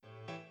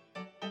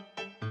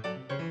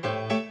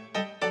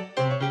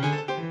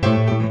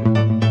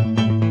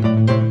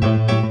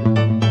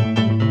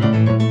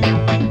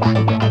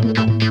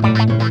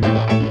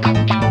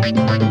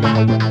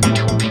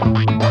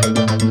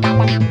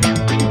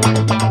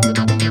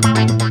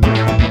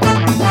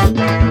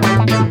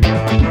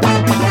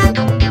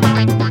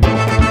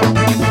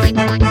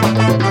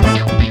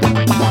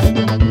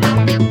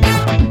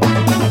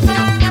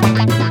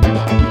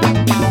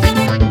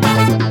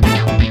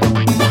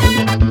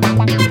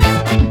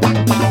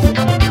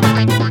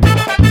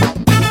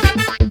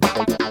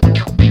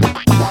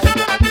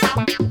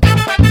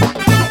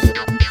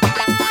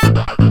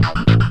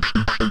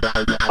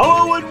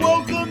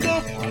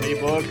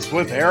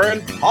with Aaron,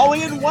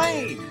 Holly, and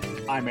Wayne.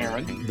 I'm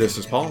Aaron. This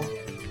is Paul.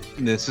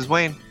 This is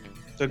Wayne.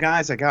 So,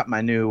 guys, I got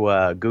my new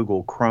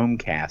Google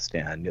Chromecast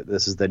in.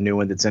 This is the new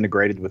one that's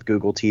integrated with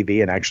Google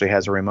TV and actually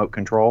has a remote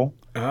control.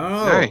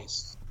 Oh.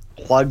 Nice.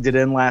 Plugged it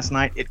in last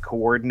night. It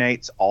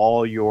coordinates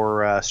all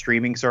your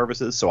streaming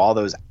services. So all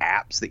those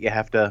apps that you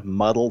have to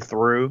muddle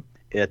through,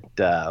 it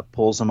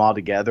pulls them all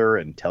together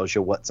and tells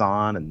you what's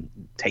on and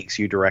takes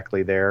you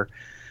directly there.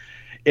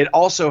 It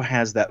also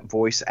has that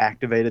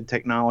voice-activated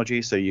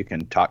technology, so you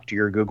can talk to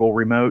your Google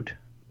remote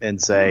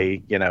and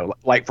say, you know,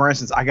 like, for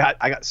instance, I got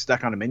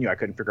stuck on a menu I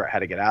couldn't figure out how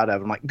to get out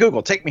of. I'm like,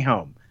 Google, take me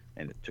home.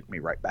 And it took me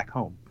right back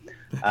home.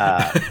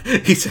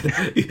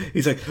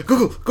 He's like,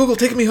 Google,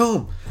 take me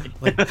home.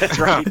 Like, That's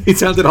right. He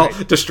sounded all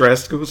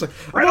distressed. Google's like,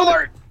 Red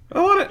alert!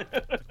 I want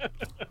it.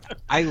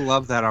 I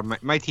love that on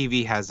my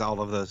TV has all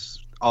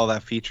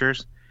that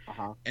features.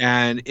 Uh-huh.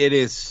 And it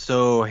is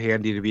so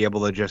handy to be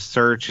able to just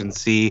search and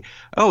see,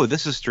 oh,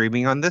 this is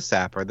streaming on this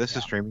app or this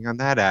is streaming on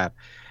that app.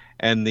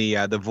 And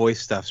the voice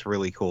stuff's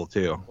really cool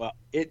too. Well,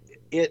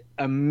 it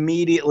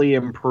immediately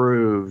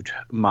improved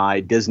my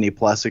Disney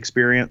Plus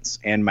experience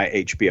and my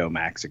HBO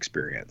Max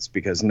experience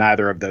because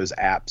neither of those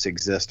apps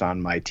exist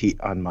on my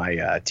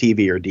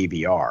TV or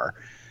DVR.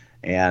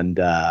 And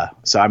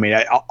so, I mean,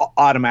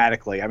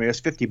 automatically, it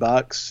was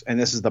 $50, and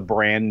this is the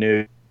brand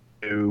new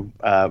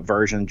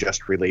version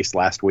just released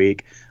last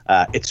week.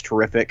 It's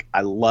terrific.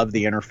 I love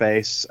the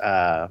interface.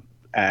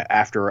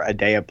 After a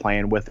day of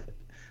playing with it,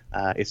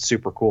 it's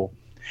super cool.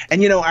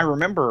 And, I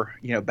remember,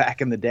 back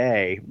in the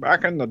day,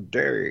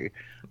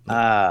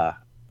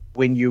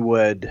 when you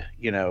would,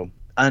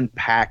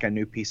 unpack a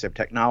new piece of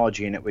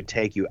technology and it would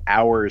take you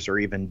hours or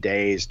even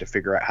days to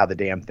figure out how the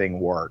damn thing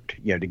worked,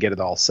 to get it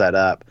all set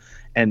up.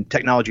 And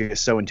technology is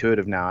so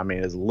intuitive now.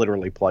 It's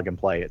literally plug and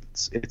play.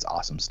 It's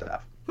awesome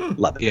stuff.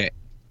 Love it.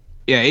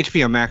 Yeah,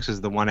 HBO Max is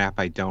the one app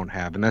I don't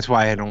have. And that's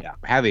why I don't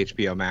have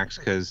HBO Max,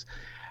 because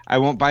I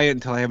won't buy it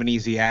until I have an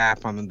easy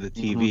app on the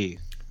TV.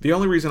 Mm-hmm. The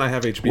only reason I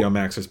have HBO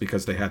Max is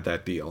because they had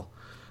that deal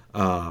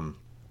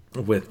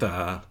with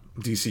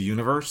DC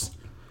Universe.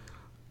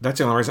 That's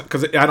the only reason,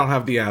 because I don't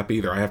have the app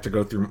either. I have to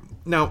go through.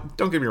 Now,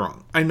 don't get me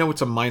wrong. I know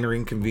it's a minor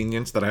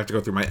inconvenience that I have to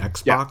go through my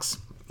Xbox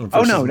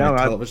versus my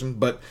television,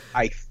 but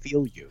I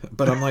feel you.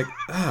 But I'm like,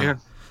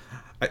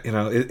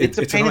 it's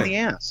a pain in the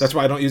ass. That's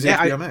why I don't use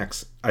HBO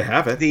Max. I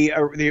have it.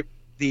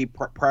 The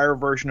prior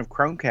version of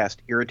Chromecast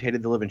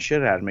irritated the living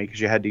shit out of me because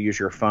you had to use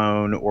your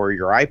phone or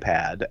your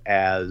iPad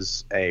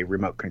as a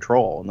remote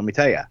control. And let me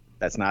tell you,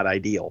 that's not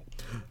ideal.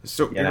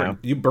 So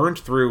you burned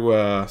through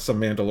some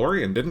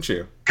Mandalorian, didn't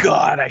you?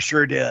 God, I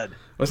sure did.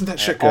 Wasn't that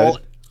shit good?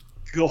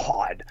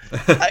 God.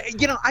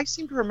 I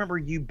seem to remember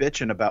you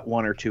bitching about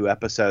one or two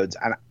episodes,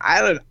 and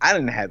I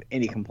didn't have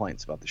any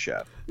complaints about the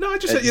show. No, I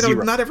just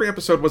said, not every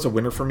episode was a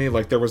winner for me.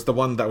 Like, there was the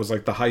one that was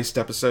like the heist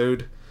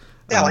episode.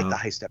 Yeah, I like the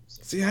heist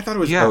episode. See, I thought it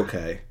was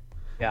okay.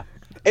 Yeah.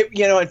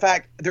 In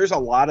fact, there's a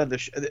lot of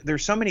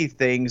there's so many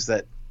things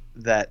that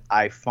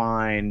I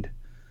find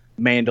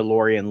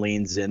Mandalorian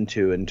leans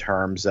into in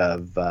terms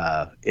of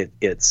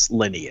its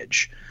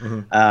lineage.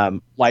 Mm-hmm.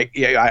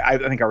 I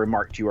think I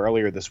remarked to you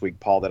earlier this week,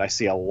 Paul, that I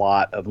see a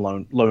lot of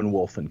Lone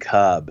Wolf and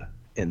Cub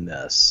in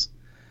this.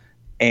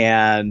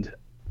 And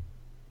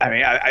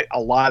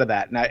a lot of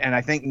that, and I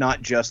think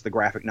not just the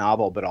graphic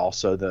novel, but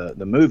also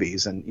the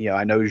movies. And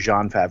I know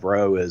Jean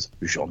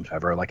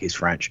Favreau, like he's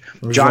French.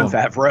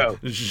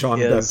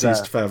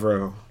 Jean-Baptiste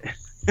Favreau.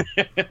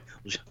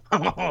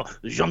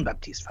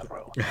 Jean-Baptiste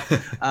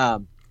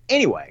Favreau.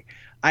 Anyway,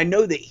 I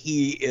know that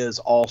he is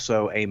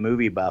also a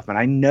movie buff, and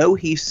I know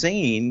he's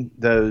seen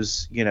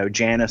those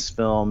Janus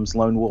films,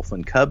 Lone Wolf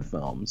and Cub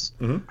films.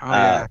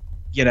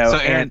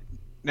 Mm-hmm.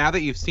 Now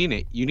that you've seen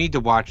it, you need to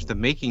watch the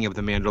making of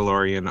The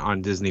Mandalorian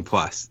on Disney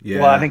Plus.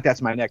 Yeah. Well, I think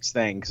that's my next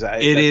thing.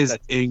 It is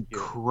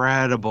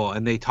incredible.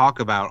 And they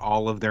talk about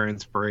all of their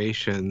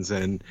inspirations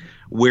and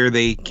where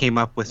they came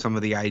up with some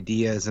of the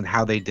ideas and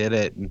how they did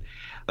it. And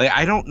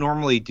I don't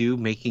normally do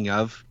making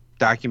of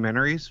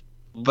documentaries,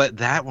 but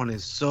that one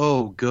is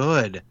so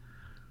good.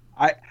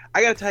 I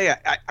got to tell you,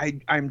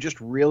 I'm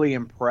just really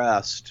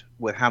impressed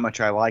with how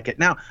much I like it.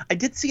 Now, I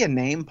did see a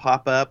name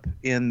pop up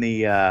in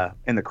the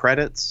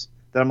credits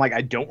that I'm like,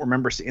 I don't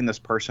remember seeing this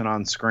person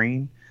on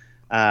screen.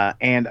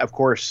 And of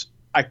course,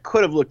 I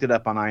could have looked it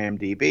up on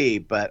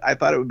IMDb, but I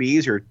thought it would be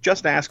easier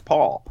just to ask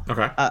Paul.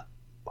 Okay.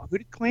 Who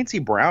did Clancy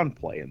Brown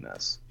play in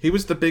this? He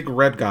was the big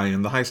red guy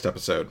in the heist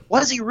episode.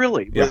 Was he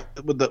really? Yeah.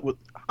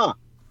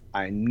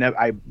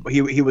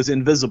 He was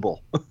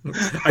invisible.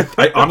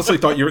 I honestly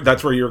thought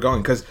that's where you were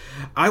going, because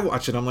I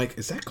watched it. I'm like,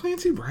 is that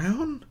Clancy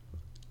Brown?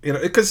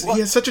 Because he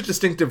has such a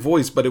distinctive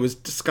voice, but it was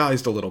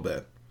disguised a little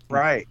bit.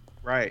 Right.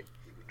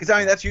 Because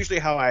that's usually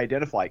how I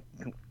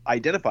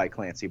identify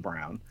Clancy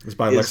Brown. It's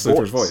by Lex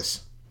Luthor's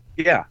voice.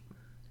 Yeah,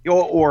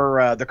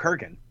 or the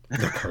Kurgan. The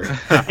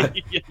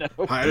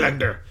Kurgan.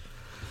 Highlander.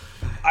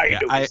 I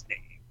know his name.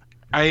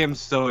 I am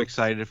so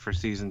excited for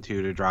season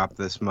 2 to drop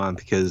this month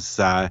because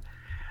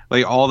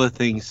all the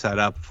things set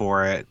up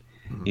for it.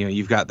 Mm-hmm.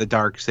 You've got the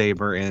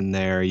Darksaber in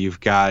there. You've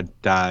got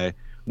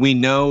we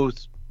know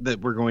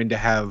that we're going to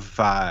have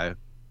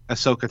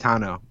Ahsoka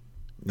Tano,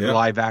 Yeah.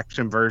 live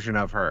action version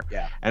of her.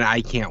 Yeah. And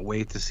I can't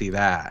wait to see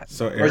that.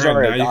 So There's Aaron,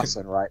 Rosario now you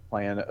Dawson, right,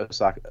 playing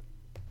Osaka.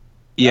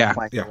 Yeah.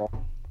 playing Yeah. the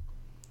role.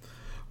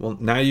 well,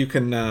 now you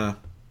can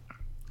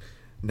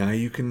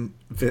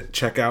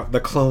check out the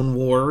Clone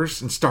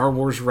Wars and Star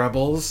Wars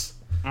Rebels.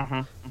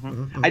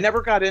 I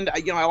never got into.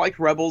 I liked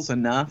Rebels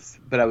enough,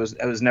 but I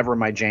was never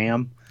my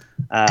jam.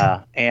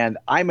 And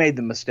I made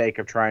the mistake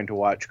of trying to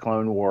watch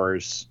Clone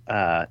Wars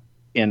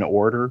in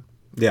order.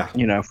 Yeah,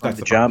 From that's the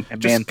the jump. problem.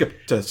 And Just man,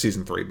 skip to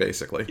season 3,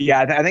 basically.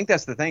 yeah, I think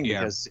that's the thing Yeah.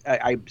 because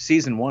I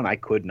season 1 I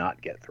could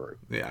not get through.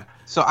 Yeah,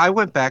 So I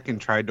went back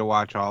and tried to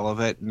watch all of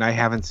it, and I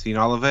haven't seen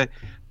all of it.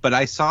 But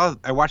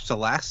I watched the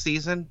last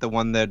season, the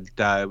one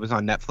that was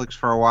on Netflix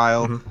for a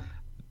while,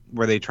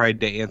 where they tried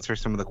to answer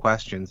some of the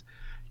questions.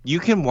 You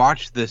can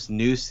watch this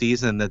new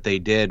season that they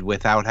did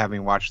without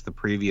having watched the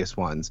previous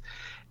ones.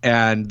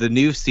 And the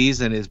new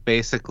season is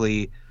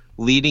basically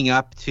leading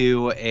up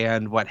to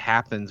and what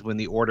happens when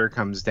the Order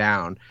comes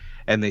down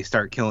and they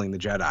start killing the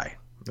Jedi.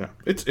 yeah,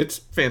 it's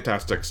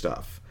fantastic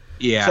stuff.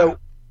 Yeah. So,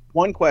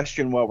 one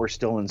question while we're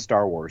still in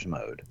Star Wars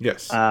mode.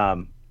 Yes.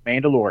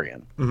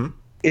 Mandalorian. Mhm.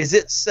 Is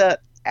it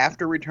set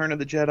after Return of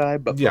the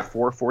Jedi, but Yeah.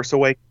 before Force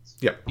Awakens?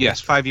 Yep. yes,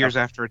 5 years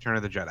after Return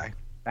of the Jedi.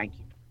 Thank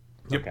you.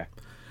 Yep. Okay.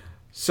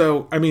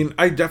 So, I mean,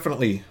 I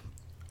definitely...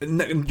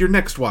 Your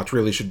next watch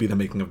really should be The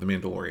Making of the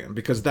Mandalorian,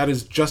 because that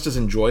is just as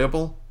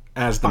enjoyable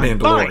as The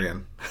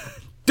Mandalorian.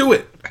 Do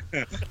it!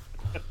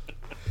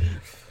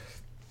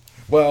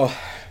 Well,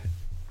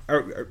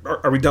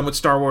 are we done with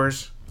Star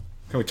Wars?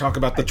 Can we talk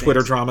about the think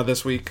Twitter so. drama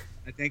this week?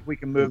 I think we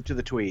can move to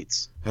the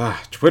tweets.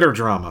 Twitter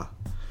drama.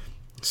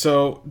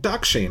 So,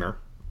 Doc Shaner,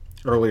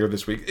 earlier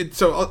this week,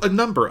 so a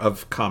number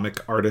of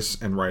comic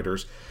artists and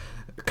writers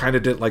kind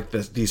of did like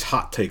these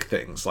hot take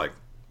things. Like,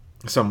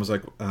 someone was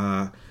like,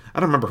 I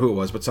don't remember who it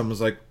was, but someone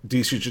was like,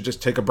 DC should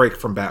just take a break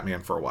from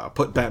Batman for a while.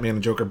 Put Batman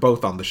and Joker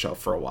both on the shelf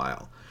for a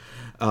while.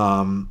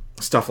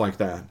 Stuff like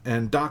that.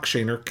 And Doc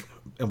Shaner,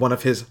 one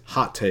of his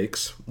hot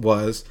takes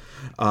was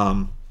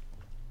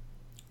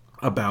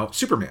about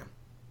Superman.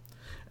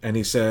 And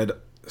he said,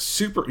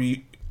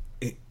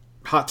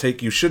 hot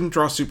take, you shouldn't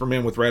draw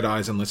Superman with red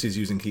eyes unless he's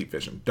using heat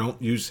vision.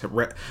 Don't use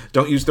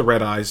the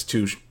red eyes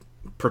to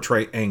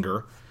portray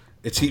anger.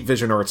 It's heat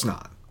vision or it's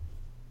not.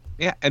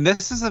 Yeah, and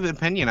this is an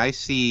opinion I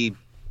see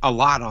a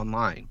lot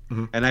online,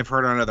 and I've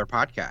heard on other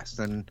podcasts,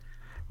 and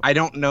I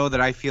don't know that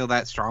I feel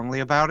that strongly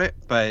about it,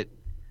 but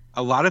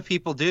a lot of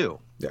people do.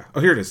 Yeah. Oh,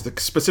 here it is.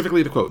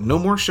 Specifically the quote: "No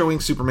more showing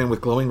Superman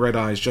with glowing red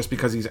eyes just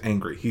because he's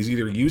angry. He's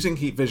either using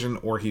heat vision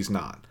or he's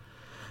not."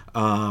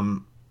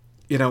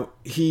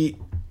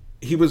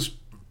 He was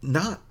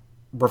not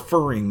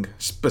referring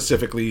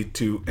specifically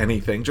to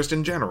anything, just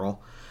in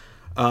general.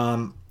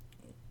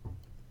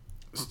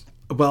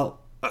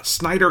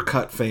 Snyder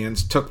Cut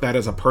fans took that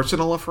as a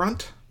personal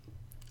affront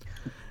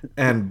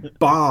and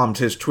bombed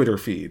his Twitter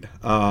feed.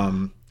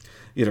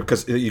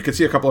 Because you can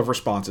see a couple of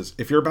responses.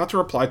 If you're about to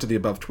reply to the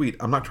above tweet,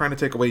 I'm not trying to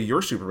take away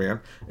your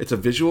Superman. It's a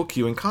visual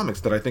cue in comics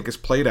that I think is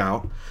played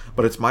out,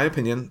 but it's my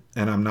opinion,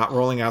 and I'm not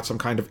rolling out some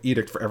kind of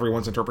edict for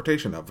everyone's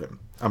interpretation of him.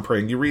 I'm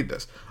praying you read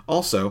this.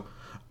 Also,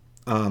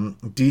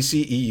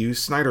 DCEU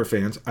Snyder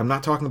fans, I'm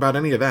not talking about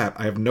any of that.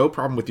 I have no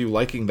problem with you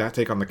liking that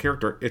take on the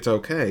character. It's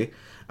okay.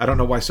 I don't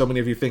know why so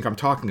many of you think I'm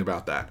talking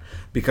about that,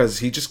 because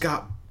he just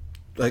got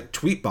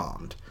tweet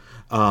bombed.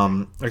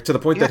 To the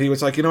point that he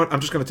was like, you know what,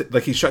 I'm just going to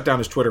he shut down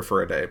his Twitter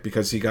for a day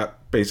because he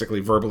got basically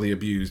verbally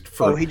abused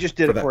he just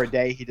did it for a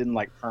day. He didn't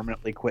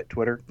permanently quit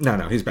Twitter. No,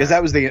 he's back. Because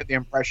that was the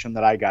impression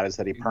that I got, is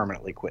that he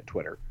permanently quit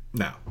Twitter.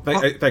 No,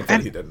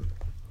 thankfully he didn't.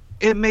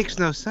 It makes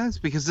no sense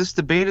because this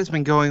debate has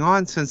been going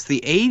on since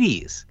the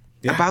 80s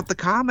about the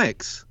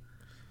comics.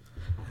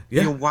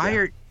 Yeah.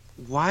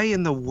 Why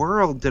in the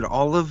world did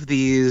all of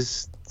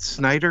these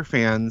Snyder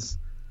fans,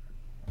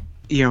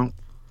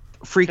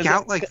 freak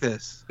out like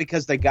this?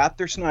 Because they got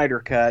their Snyder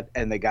cut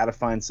and they got to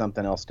find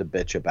something else to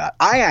bitch about.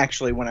 I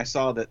actually, when I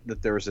saw that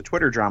there was a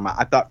Twitter drama,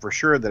 I thought for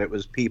sure that it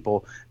was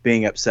people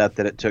being upset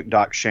that it took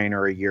Doc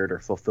Shaner a year to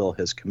fulfill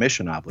his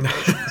commission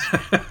obligations.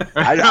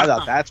 I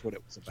thought that's what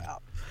it was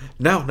about.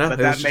 No, but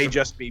that may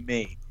just be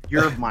me.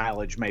 Your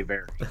mileage may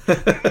vary.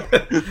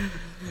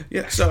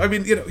 Yeah, so I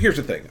mean, here's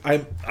the thing.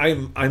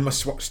 I'm a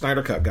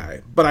Snyder Cut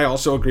guy, but I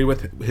also agree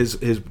with his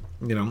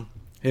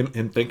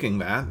him thinking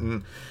that,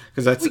 and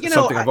because that's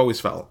something I've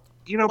always felt.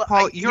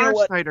 Paul, you're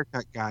a Snyder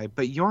Cut guy,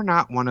 but you're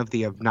not one of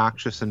the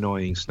obnoxious,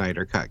 annoying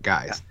Snyder Cut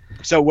guys. Yeah.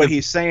 So what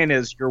he's saying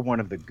is you're one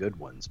of the good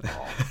ones,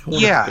 Paul.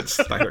 One of the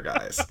Snyder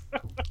guys.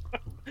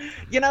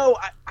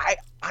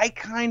 I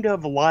kind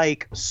of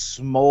like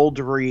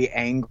smoldery,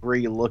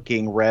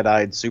 angry-looking,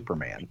 red-eyed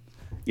Superman.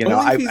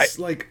 He's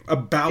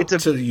about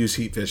to use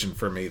heat vision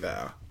for me,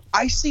 though.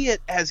 I see it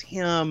as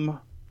him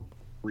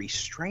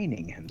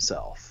restraining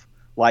himself.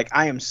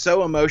 I am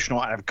so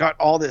emotional, and I've got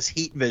all this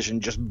heat vision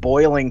just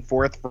boiling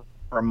forth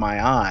from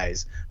my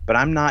eyes, but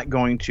I'm not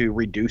going to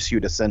reduce you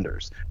to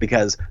cinders,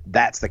 because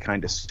that's the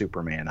kind of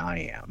Superman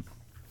I am.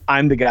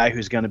 I'm the guy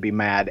who's going to be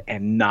mad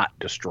and not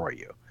destroy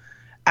you.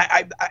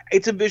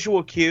 It's a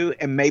visual cue,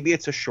 and maybe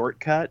it's a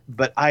shortcut,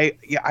 but I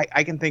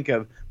can think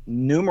of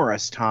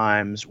numerous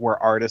times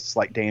where artists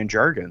like Dan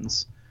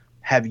Jurgens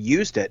have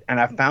used it, and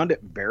I found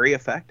it very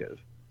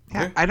effective.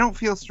 Yeah, I don't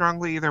feel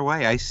strongly either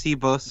way. I see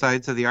both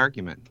sides of the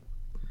argument.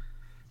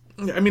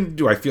 I mean,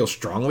 do I feel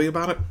strongly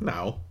about it?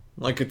 No.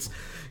 Like, it's,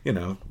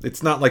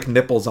 it's not like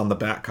nipples on the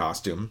Bat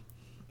costume.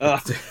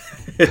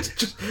 It's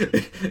just,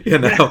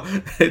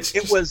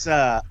 it was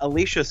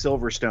Alicia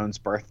Silverstone's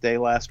birthday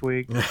last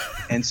week,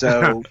 and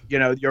so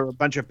there are a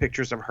bunch of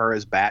pictures of her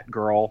as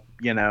Batgirl,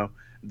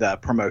 the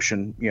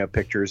promotion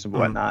pictures and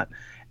whatnot,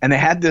 and they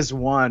had this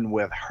one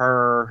with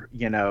her,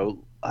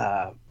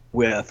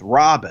 with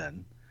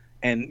Robin,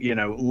 and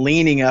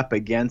leaning up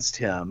against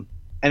him,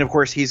 and of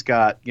course he's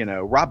got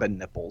Robin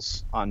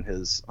nipples on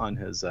his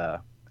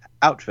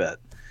outfit,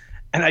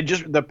 and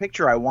the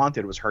picture I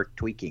wanted was her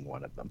tweaking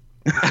one of them.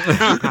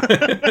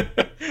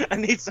 I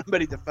need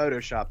somebody to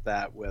Photoshop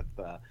that with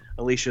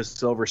Alicia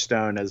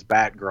Silverstone as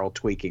Batgirl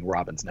tweaking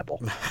Robin's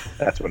nipple.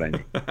 That's what I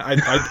need.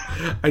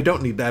 I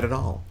don't need that at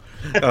all.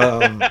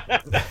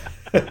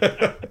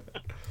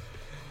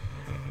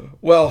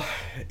 Well,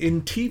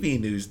 in TV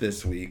news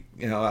this week,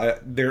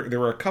 there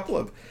were a couple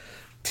of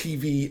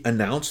TV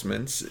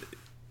announcements,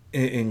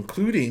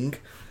 including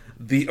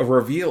the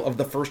reveal of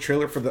the first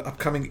trailer for the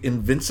upcoming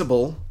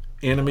Invincible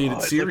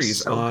animated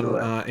series on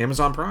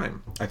Amazon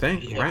Prime, I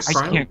think. Yeah, right?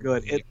 Prime? Can't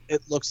good.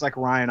 It looks like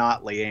Ryan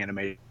Ottley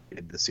animated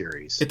the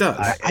series. It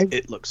does.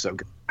 It looks so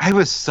good. I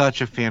was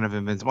such a fan of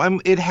Invincible.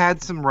 It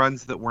had some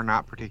runs that were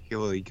not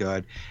particularly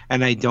good,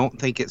 and I don't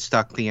think it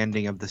stuck the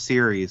ending of the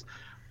series.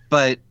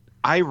 But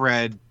I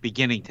read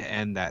beginning to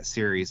end that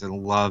series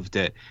and loved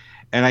it,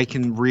 and I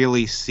can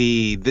really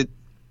see that,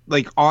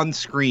 like, on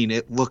screen,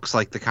 it looks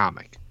like the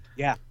comic.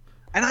 Yeah,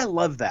 and I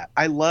love that.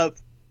 I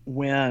love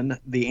when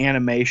the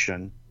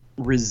animation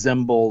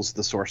resembles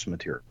the source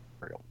material.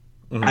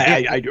 Mm-hmm.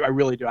 I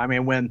really do. I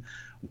mean, when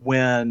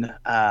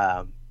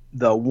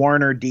the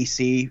Warner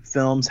DC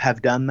films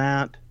have done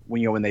that,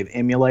 when they've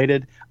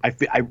emulated,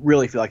 I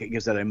really feel like it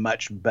gives it a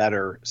much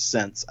better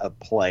sense of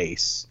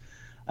place,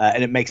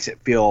 and it makes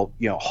it feel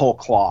whole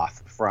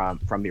cloth from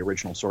the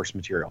original source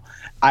material.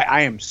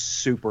 I am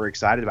super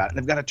excited about it. And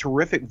they've got a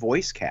terrific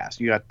voice cast.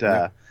 You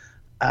got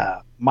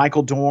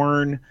Michael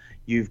Dorn.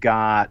 You've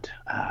got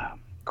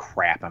I'm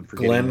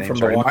forgetting Glenn the name. from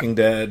The Walking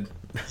Dead.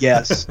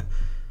 Yes.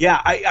 Yeah,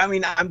 I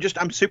mean,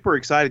 I'm super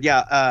excited.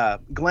 Yeah,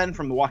 Glenn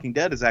from The Walking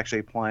Dead is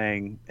actually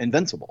playing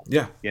Invincible.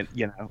 Yeah.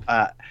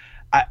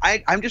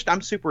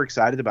 I'm super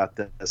excited about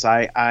this.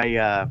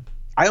 I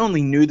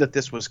only knew that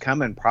this was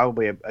coming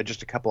probably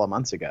just a couple of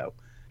months ago,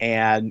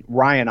 and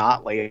Ryan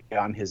Ottley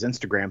on his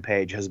Instagram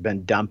page has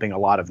been dumping a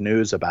lot of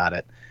news about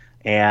it,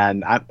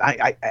 and I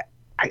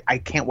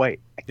can't wait.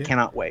 I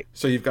cannot wait.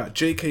 So you've got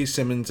J.K.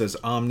 Simmons as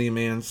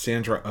Omni-Man,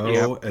 Sandra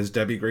Oh as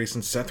Debbie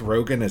Grayson, Seth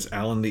Rogen as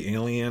Alan the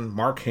Alien,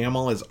 Mark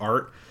Hamill as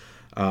Art,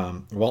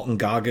 Walton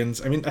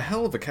Goggins. I mean, a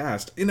hell of a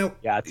cast. Yeah,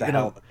 it's a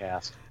hell of a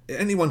cast.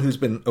 Anyone who's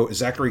been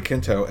Zachary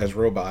Quinto as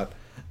Robot.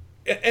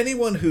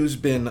 Anyone who's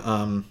been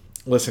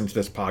listening to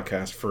this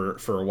podcast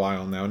for a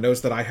while now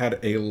knows that I had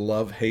a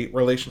love-hate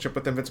relationship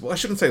with Invincible. I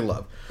shouldn't say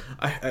love.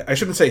 I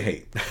shouldn't say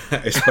hate.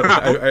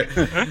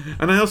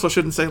 And I also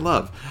shouldn't say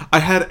love. I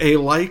had a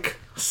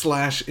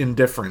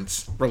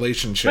like/indifference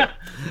relationship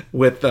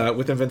with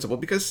Invincible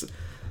because,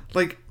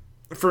 like,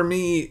 for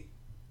me,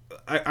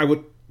 I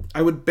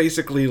would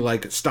basically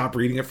like stop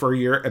reading it for a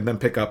year and then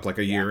pick up like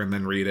a year and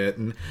then read it,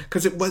 and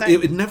because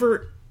it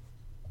never.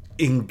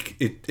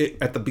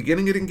 At the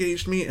beginning it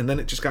engaged me, and then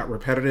it just got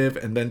repetitive,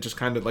 and then just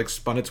kind of like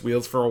spun its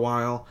wheels for a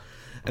while,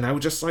 and I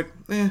would just like,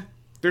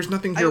 there's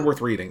nothing here worth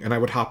reading, and I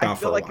would hop out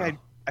for a while.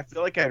 I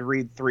feel like I'd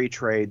read 3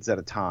 trades at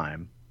a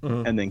time,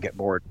 and then get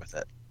bored with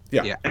it.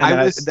 Yeah. And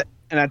I'd take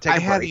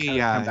a break, and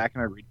I'd come back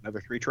and I'd read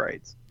another 3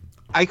 trades.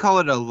 I call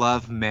it a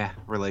love-meh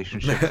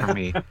relationship for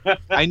me.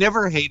 I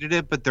never hated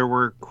it, but there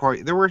were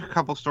a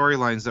couple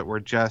storylines that were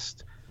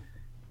just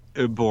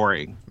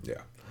boring.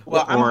 Yeah.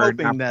 Well, I'm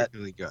hoping that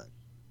really good.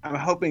 I'm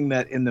hoping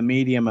that in the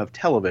medium of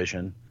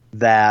television,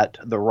 that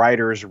the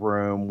writer's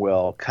room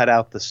will cut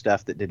out the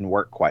stuff that didn't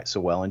work quite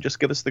so well and just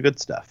give us the good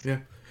stuff. Yeah.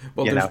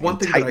 Well, there's one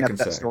thing that I can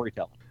say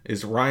storytelling.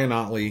 Is Ryan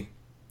Ottley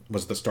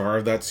was the star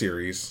of that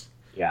series.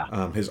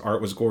 Yeah. His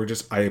art was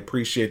gorgeous. I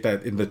appreciate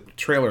that in the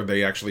trailer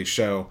they actually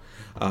show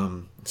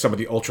some of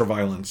the ultra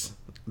violence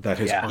that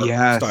his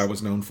art style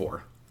was known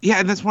for.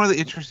 Yeah, and that's one of the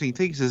interesting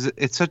things is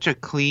it's such a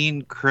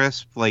clean,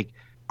 crisp, like,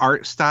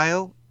 art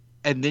style.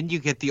 And then you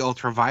get the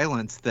ultra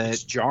violence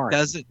that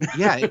doesn't.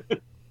 Yeah,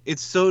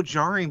 it's so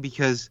jarring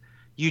because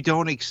you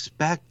don't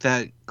expect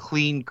that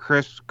clean,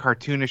 crisp,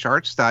 cartoonish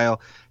art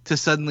style to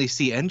suddenly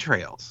see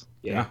entrails.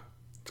 Yeah,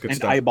 it's good and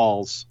stuff.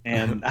 Eyeballs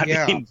and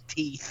I mean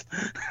teeth.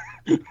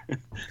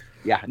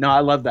 Yeah, no,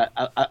 I love that.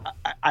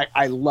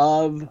 I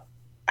love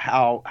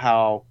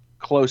how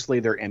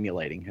closely they're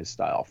emulating his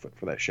style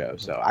for that show.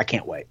 So I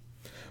can't wait.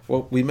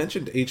 Well, we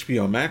mentioned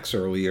HBO Max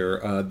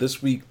earlier.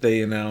 This week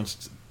they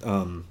announced.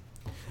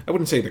 I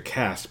wouldn't say the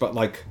cast, but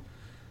like,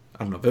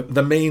 I don't know,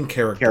 the main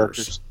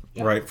characters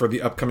right, for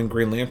the upcoming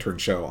Green Lantern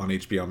show on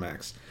HBO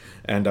Max.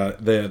 And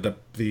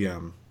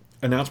the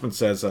announcement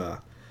says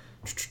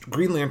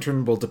Green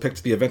Lantern will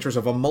depict the adventures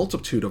of a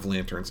multitude of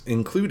lanterns,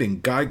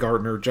 including Guy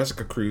Gardner,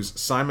 Jessica Cruz,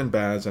 Simon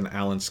Baz, and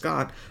Alan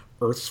Scott,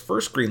 Earth's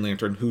first Green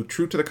Lantern, who,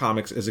 true to the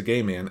comics, is a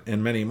gay man,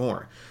 and many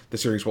more. The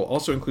series will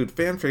also include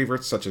fan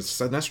favorites such as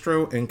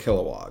Sinestro and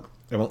Kilowog,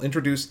 and will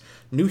introduce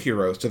new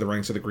heroes to the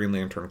ranks of the Green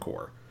Lantern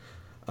Corps.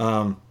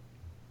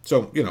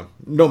 So,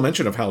 no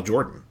mention of Hal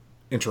Jordan,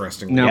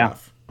 interestingly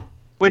enough.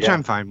 Which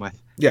I'm fine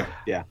with. Yeah.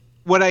 Yeah.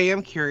 What I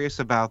am curious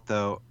about,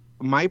 though,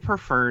 my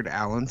preferred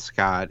Alan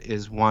Scott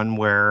is one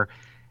where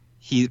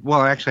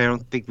actually, I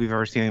don't think we've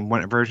ever seen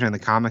one version of the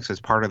comics as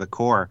part of the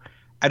Corps.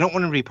 I don't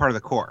want him to be part of the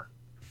Corps.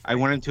 I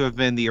want him to have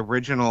been the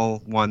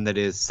original one that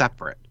is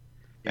separate,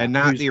 and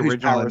not the original.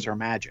 Whose powers are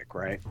magic,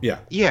 right? Yeah.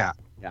 Yeah.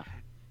 Yeah.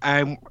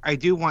 I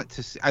do want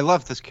to see, I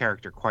love this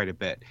character quite a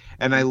bit,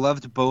 and I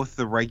loved both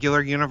the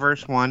regular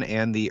universe one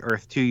and the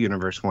Earth 2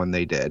 universe one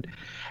they did.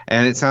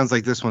 And it sounds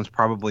like this one's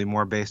probably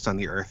more based on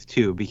the Earth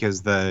 2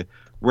 because the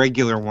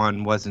regular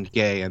one wasn't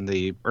gay and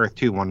the Earth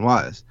 2 one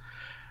was.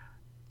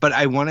 But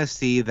I want to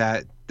see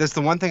that. That's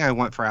the one thing I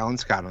want for Alan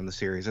Scott on the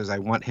series is I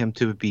want him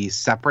to be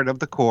separate of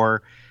the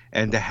Corps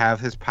and to have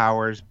his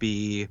powers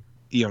be,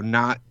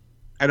 not.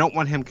 I don't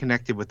want him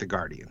connected with the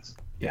Guardians.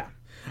 Yeah.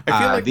 I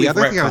feel like the we've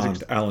other thing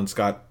retconned Alan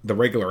Scott, the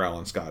regular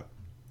Alan Scott.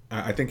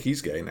 I think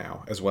he's gay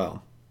now as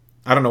well.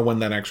 I don't know when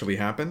that actually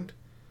happened.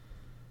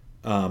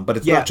 But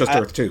it's not just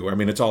Earth 2. I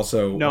mean, it's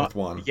also Earth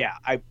 1. Yeah,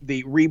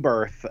 the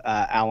Rebirth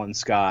Alan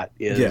Scott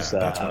is. Yeah,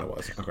 that's what it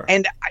was. Okay.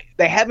 And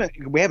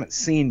we haven't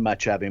seen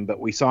much of him, but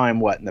we saw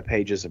him in the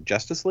pages of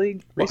Justice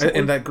League recently?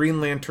 And that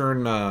Green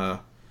Lantern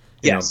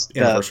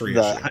anniversary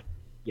issue.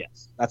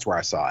 Yes, that's where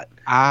I saw it.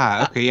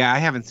 Okay, yeah, I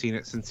haven't seen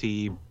it since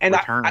he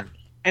returned.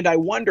 And I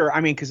wonder,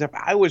 because if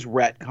I was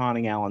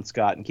retconning Alan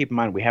Scott, and keep in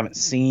mind we haven't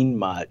seen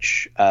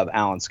much of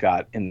Alan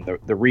Scott in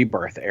the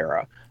Rebirth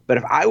era, but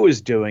if I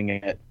was doing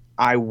it,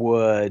 I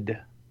would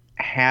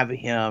have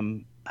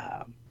him.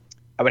 I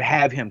would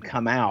have him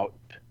come out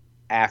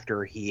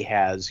after he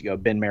has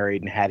been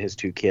married and had his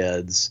 2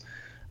 kids.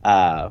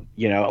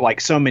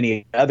 Like so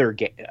many other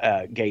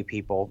gay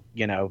people,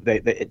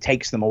 it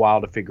takes them a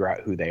while to figure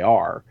out who they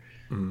are.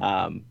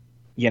 Mm-hmm.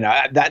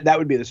 That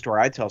would be the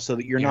story I tell, so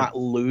that you're not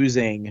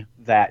losing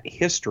that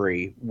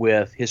history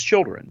with his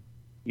children.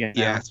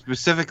 Yeah,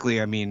 specifically,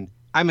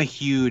 I'm a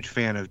huge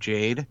fan of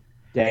Jade.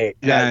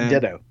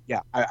 Ditto. Yeah,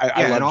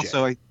 I love and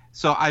also, Jade.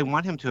 So I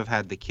want him to have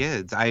had the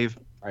kids.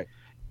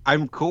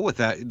 I'm cool with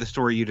that. The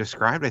story you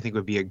described, I think,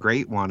 would be a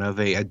great one of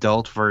a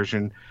adult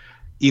version,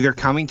 either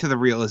coming to the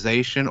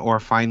realization or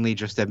finally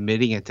just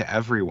admitting it to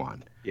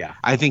everyone. Yeah,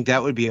 I think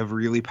that would be a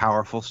really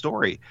powerful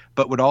story,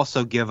 but would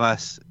also give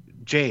us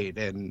Jade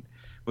and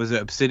was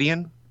it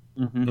Obsidian?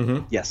 Mm-hmm.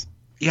 Mm-hmm. Yes.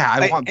 Yeah,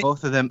 I want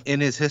both of them in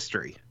his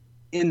history.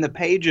 In the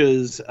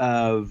pages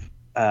of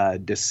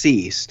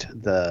Deceased,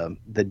 the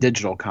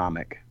digital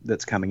comic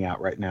that's coming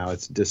out right now,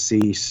 it's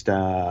Deceased.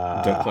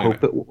 It's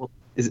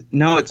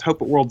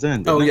Hope at World's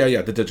End.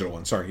 Yeah, the digital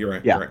one. Sorry, you're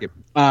right. Yeah. You're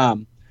right.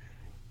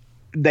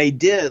 They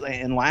did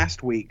in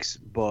last week's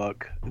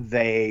book.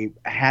 They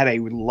had a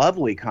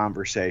lovely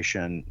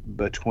conversation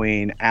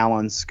between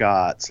Alan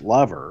Scott's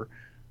lover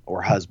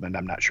or husband.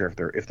 I'm not sure if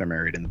they're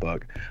married in the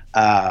book.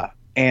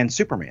 And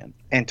Superman,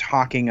 and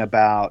talking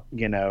about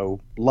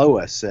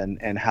Lois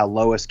and how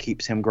Lois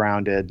keeps him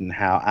grounded, and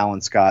how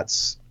Alan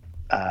Scott's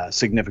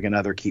significant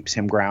other keeps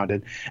him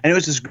grounded. And it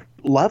was this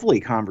lovely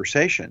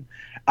conversation.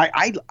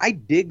 I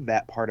dig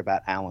that part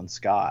about Alan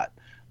Scott.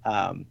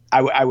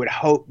 I would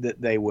hope that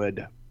they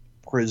would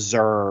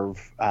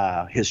preserve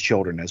his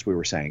children, as we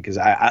were saying, because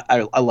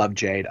I love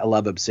Jade, I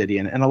love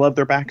Obsidian, and I love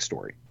their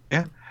backstory.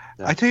 Yeah.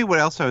 I tell you what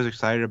else I was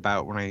excited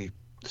about when I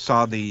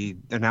saw the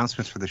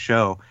announcements for the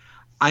show.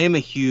 I am a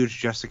huge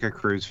Jessica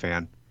Cruz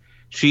fan.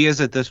 She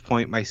is at this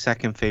point my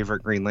second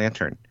favorite Green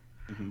Lantern.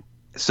 Mm-hmm.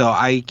 So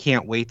I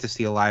can't wait to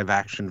see a live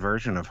action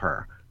version of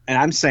her. And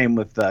I'm same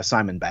with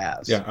Simon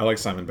Baz. Yeah, I like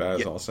Simon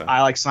Baz also.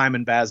 I like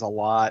Simon Baz a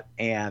lot.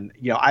 And,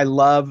 I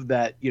love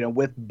that,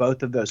 with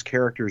both of those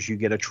characters, you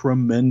get a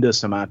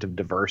tremendous amount of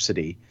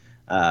diversity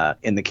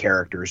in the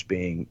characters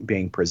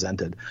being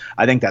presented.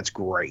 I think that's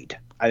great.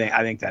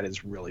 I think that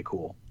is really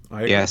cool.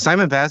 Yeah,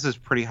 Simon Baz is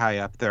pretty high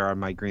up there on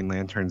my Green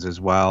Lanterns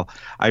as well.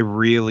 I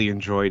really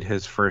enjoyed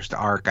his first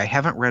arc. I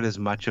haven't read as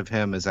much of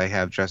him as I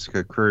have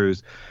Jessica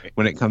Cruz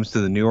when it comes to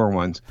the newer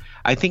ones.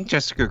 I think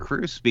Jessica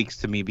Cruz speaks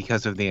to me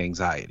because of the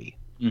anxiety.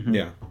 Mm-hmm.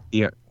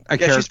 Yeah.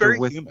 She's very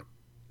human.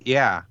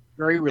 Yeah.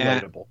 Very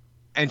relatable.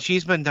 And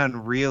she's been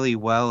done really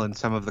well in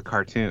some of the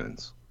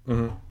cartoons.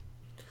 Mm-hmm.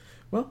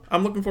 Well,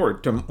 I'm looking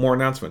forward to more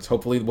announcements.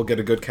 Hopefully we'll get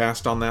a good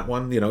cast on that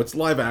one. It's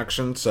live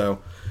action, so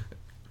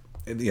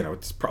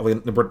it's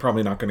we're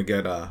probably not going to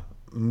get a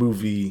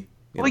movie.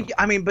 But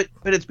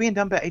it's being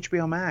done by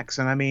HBO Max,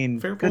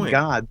 and Fair good point.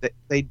 God,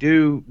 they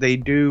do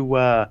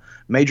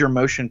major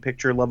motion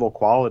picture level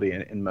quality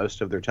in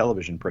most of their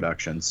television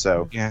productions.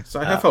 So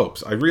I have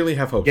hopes. I really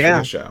have hopes for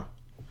the show.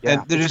 Yeah,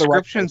 and the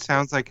description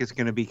sounds like it's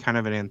going to be kind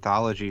of an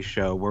anthology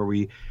show where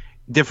we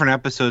different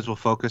episodes will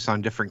focus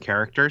on different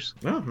characters.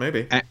 Oh,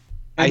 maybe. And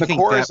And I the think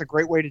core that, is a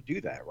great way to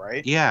do that,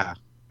 right? yeah,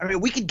 I mean,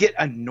 we could get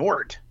a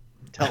Nort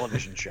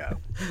television show.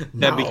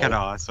 that'd be No. kind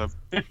of awesome.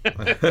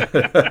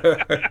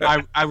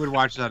 I would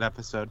watch that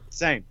episode.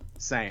 Same.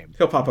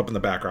 He'll pop up in the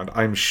background,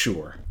 I'm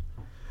sure.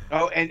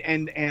 Oh, and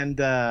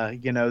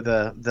you know,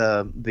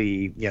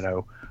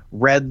 the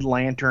Red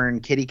Lantern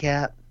kitty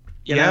cat.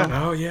 You Yeah.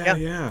 know? Oh, Yeah.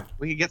 yeah.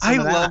 We could get some I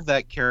of that. love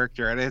that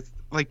character, and it's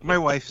like my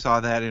wife saw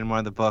that in one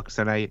of the books,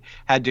 and I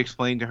had to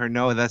explain to her,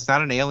 no, that's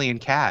not an alien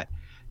cat.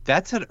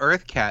 That's an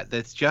Earth cat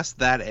that's just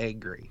that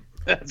angry.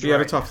 That's He had a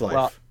right. tough life.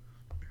 Well,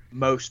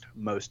 most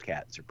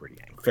cats are pretty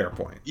angry. Fair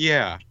point.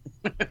 Yeah.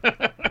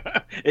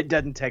 It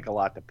doesn't take a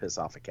lot to piss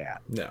off a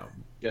cat. No.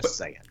 Just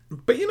saying.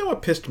 But you know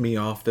what pissed me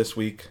off this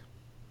week?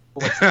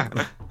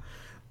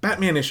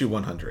 Batman issue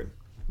 100.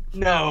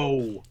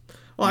 No.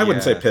 Well, I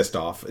wouldn't say Yeah. pissed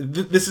off.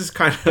 This is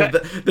kind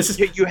of this is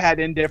You had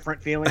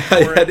indifferent feelings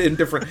I for had it.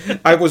 indifferent.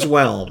 I was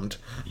whelmed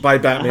by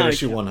Batman Oh,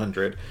 issue yeah.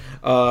 100.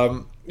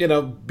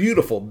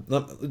 Beautiful.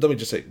 Let me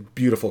just say,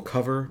 beautiful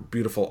cover,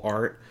 beautiful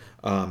art,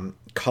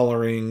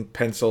 coloring,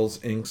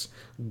 pencils, inks,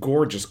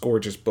 gorgeous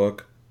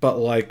book. But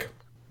like,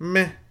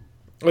 meh.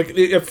 Like,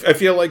 if I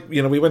feel like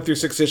we went through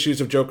 6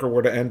 issues of Joker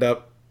War to end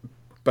up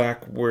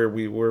back where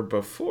we were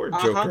before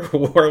Joker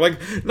War. Like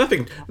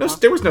nothing. No,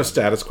 there was no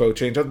status quo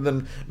change other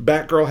than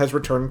Batgirl has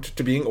returned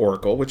to being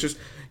Oracle, which is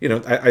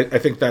I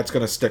think that's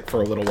going to stick for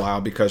a little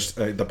while because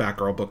the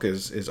Batgirl book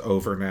is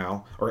over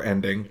now or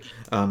ending.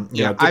 Dick I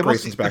will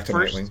Grayson's say back to the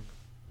first- Nightwing.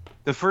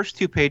 The first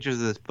 2 pages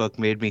of this book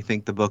made me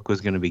think the book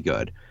was going to be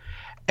good.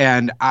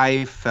 And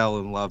I fell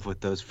in love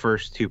with those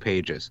first 2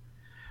 pages.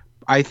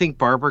 I think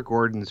Barbara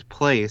Gordon's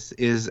place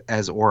is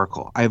as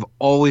Oracle. I've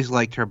always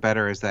liked her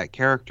better as that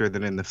character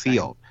than in the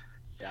field.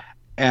 Yeah.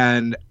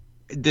 And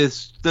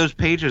those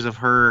pages of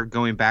her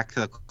going back to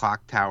the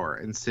clock tower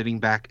and sitting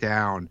back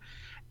down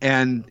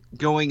and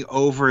going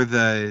over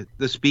the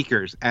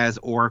speakers as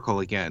Oracle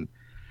again.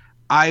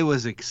 I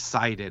was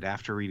excited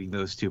after reading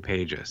those 2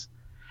 pages.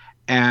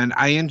 And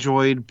I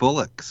enjoyed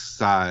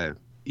Bullock's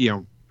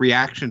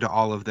reaction to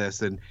all of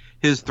this and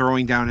his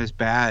throwing down his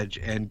badge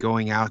and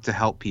going out to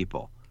help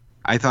people.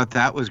 I thought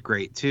that was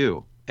great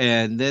too.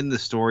 And then the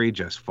story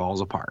just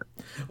falls apart.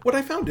 What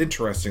I found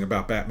interesting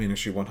about Batman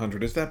issue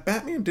 100 is that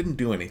Batman didn't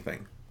do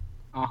anything.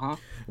 Uh-huh.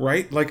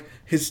 Right? Like,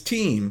 his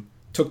team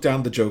took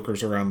down the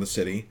Jokers around the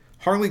city.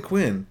 Harley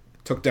Quinn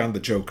took down the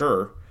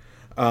Joker.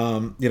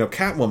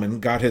 Catwoman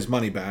got his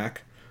money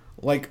back.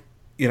 And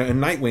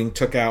Nightwing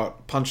took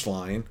out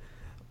Punchline.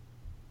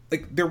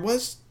 Like,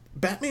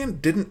 Batman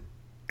didn't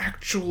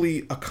actually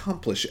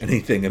accomplish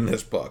anything in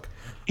this book.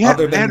 Yeah,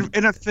 Other than, and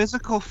in a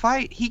physical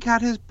fight, he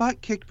got his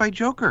butt kicked by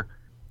Joker.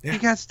 Yeah. He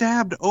got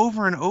stabbed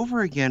over and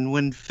over again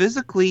when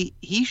physically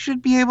he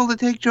should be able to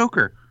take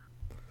Joker.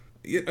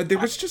 there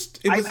was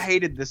just... I've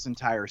hated this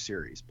entire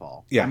series,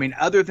 Paul. Yeah. I mean,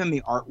 other than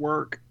the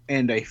artwork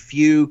and a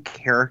few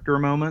character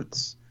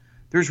moments,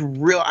 there's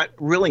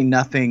really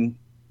nothing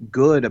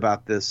good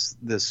about this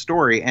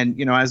story. And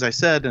as I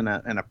said in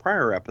a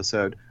prior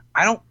episode,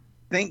 I don't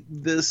think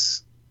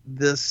this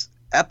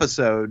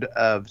episode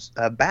of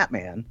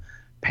Batman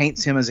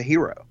paints him as a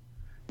hero.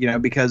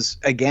 Because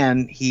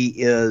again, he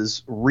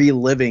is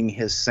reliving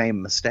his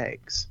same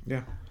mistakes.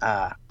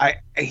 Yeah.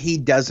 He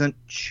doesn't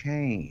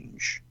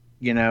change.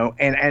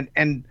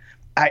 And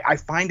I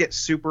find it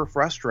super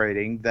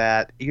frustrating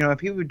that if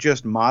he would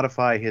just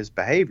modify his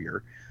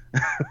behavior,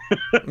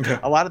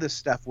 a lot of this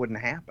stuff wouldn't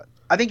happen.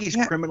 I think he's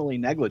criminally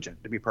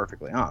negligent, to be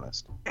perfectly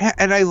honest.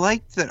 And I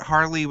liked that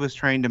Harley was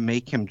trying to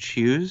make him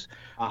choose,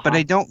 but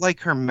I don't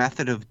like her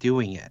method of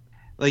doing it.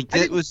 Like, I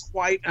it didn't was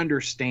quite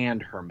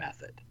understand her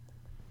method.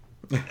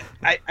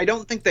 I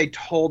don't think they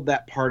told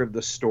that part of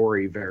the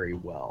story very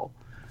well.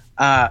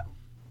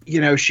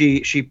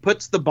 She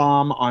puts the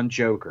bomb on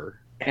Joker,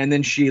 and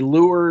then she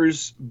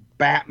lures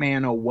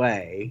Batman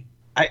away.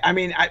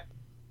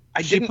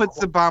 she puts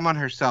the bomb on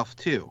herself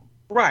too.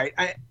 Right.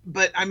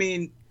 But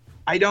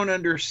I don't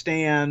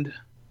understand.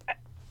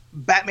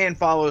 Batman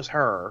follows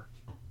her.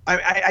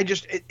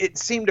 It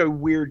seemed a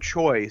weird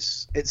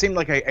choice. It seemed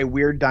like a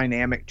weird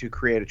dynamic to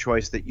create a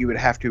choice that you would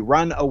have to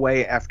run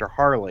away after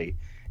Harley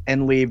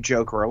and leave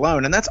Joker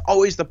alone. And that's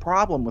always the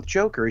problem with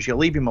Joker is you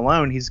leave him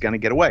alone, he's going to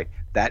get away.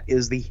 That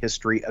is the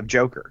history of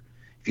Joker.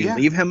 If you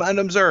leave him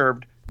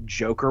unobserved,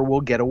 Joker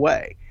will get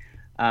away.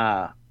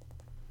 I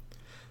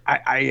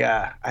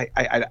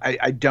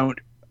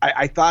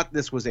thought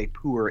this was a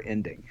poor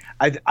ending.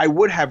 I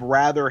would have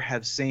rather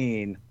have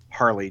seen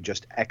Harley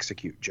just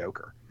execute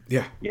Joker.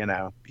 Yeah.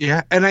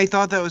 Yeah, and I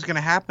thought that was going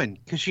to happen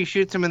because she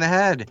shoots him in the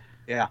head.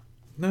 Yeah.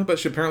 No,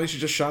 but apparently she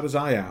just shot his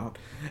eye out.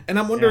 And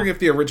I'm wondering if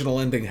the original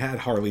ending had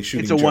Harley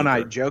shooting It's a Joker.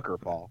 one-eyed Joker,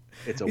 Paul.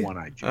 It's a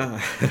one-eyed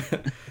Joker.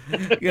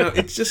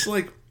 It's just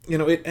like,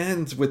 it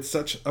ends with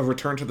such a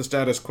return to the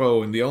status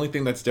quo, and the only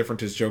thing that's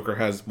different is Joker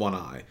has one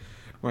eye.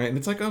 Right? And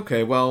it's like,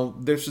 okay, well,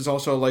 this is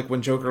also like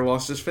when Joker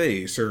lost his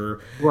face,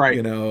 or,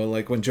 right.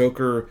 Like when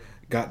Joker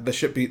got the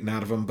shit beaten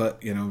out of him,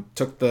 but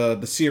took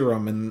the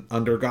serum and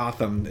under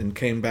Gotham and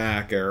came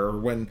back, or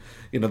when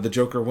the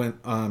Joker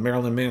went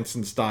Marilyn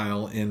Manson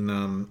style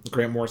in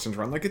Grant Morrison's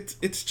run. Like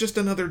it's just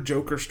another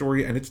Joker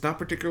story, and it's not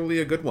particularly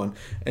a good one.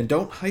 And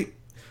don't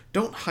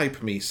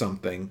hype me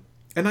something.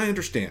 And I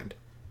understand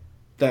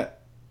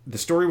that the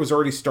story was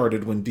already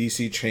started when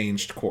DC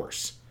changed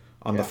course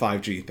on the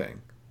 5G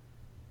thing.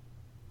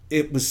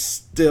 It was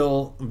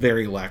still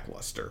very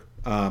lackluster.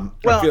 Well,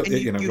 I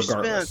feel, and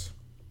regardless.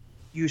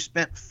 You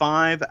spent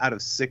 5 out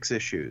of 6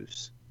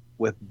 issues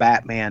with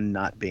Batman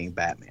not being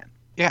Batman.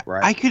 Yeah,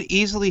 right? I could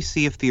easily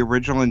see if the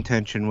original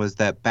intention was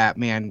that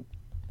Batman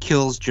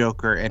kills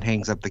Joker and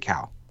hangs up the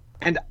cowl.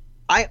 And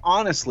I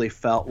honestly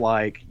felt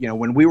like,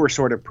 when we were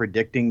sort of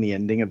predicting the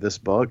ending of this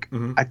book,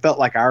 I felt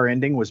like our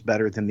ending was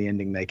better than the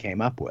ending they came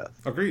up with.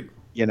 Agreed.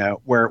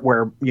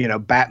 Where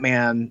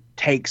Batman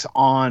takes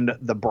on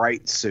the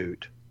bright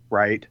suit,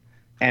 right?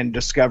 And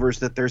discovers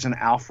that there's an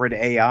Alfred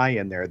AI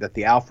in there, that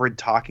the Alfred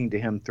talking to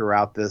him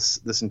throughout this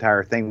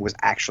entire thing was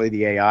actually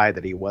the AI,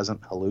 that he wasn't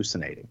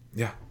hallucinating.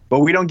 Yeah. But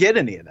we don't get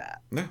any of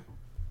that.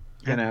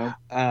 No.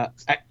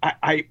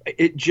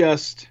 It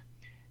just,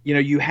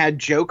 you had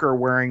Joker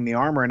wearing the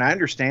armor, and I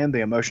understand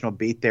the emotional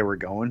beat they were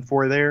going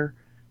for there,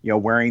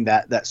 wearing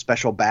that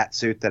special bat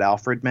suit that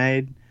Alfred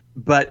made,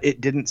 but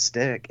it didn't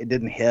stick. It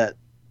didn't hit.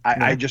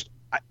 I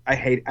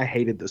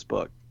hated this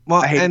book.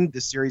 Well, I hated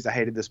this series. I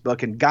hated this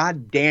book, and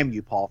God damn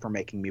you, Paul, for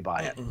making me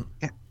buy it.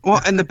 Yeah.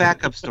 Well, and the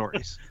backup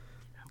stories.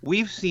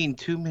 We've seen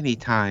too many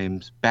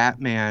times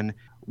Batman,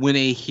 when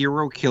a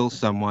hero kills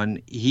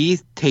someone, he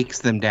takes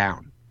them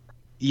down.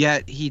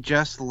 Yet he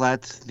just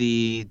lets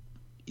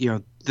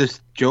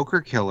this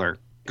Joker killer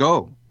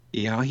go.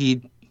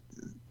 He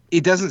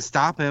doesn't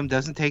stop him,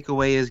 doesn't take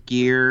away his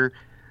gear,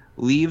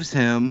 leaves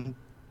him,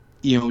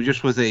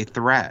 just was a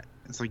threat.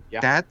 It's like,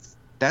 that's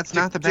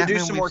not the Batman to do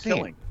some we've more seen.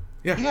 killing.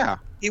 Yeah.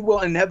 He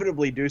will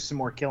inevitably do some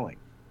more killing.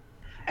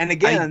 And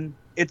again,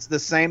 it's the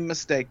same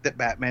mistake that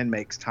Batman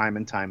makes time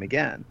and time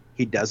again.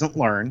 He doesn't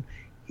learn.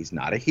 He's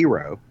not a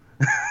hero.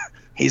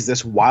 He's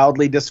this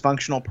wildly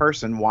dysfunctional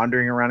person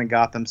wandering around in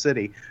Gotham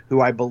City,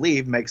 who I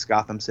believe makes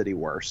Gotham City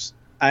worse.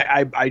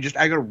 I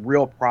got a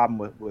real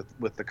problem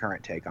with the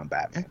current take on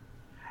Batman.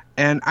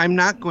 And I'm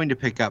not going to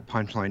pick up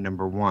punchline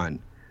number 1,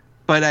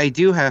 but I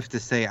do have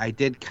to say I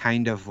did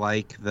kind of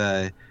like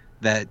that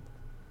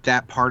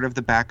part of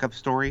the backup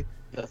story.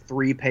 The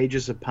 3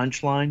 pages of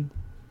punchline?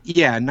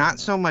 Yeah, not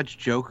so much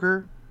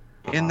Joker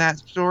in that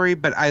story,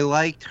 but I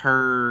liked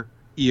her,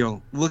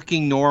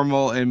 looking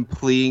normal and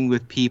pleading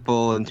with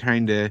people and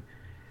trying to...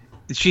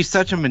 She's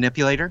such a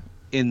manipulator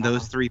in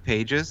those 3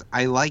 pages.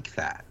 I like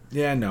that.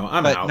 Yeah, no,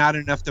 I'm but out. Not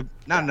enough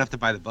to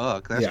buy the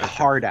book. That's for sure.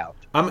 Hard out.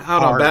 I'm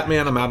out on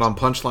Batman. I'm out on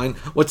Punchline.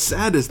 What's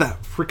sad is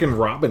that freaking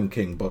Robin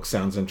King book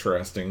sounds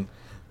interesting,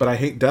 but I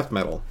hate death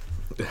metal.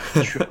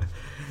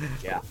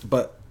 Yeah,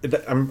 but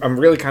I'm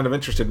really kind of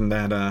interested in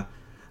that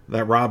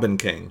Robin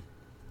King.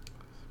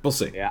 We'll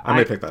see. Yeah, I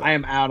may pick that up. I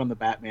am out on the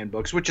Batman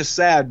books, which is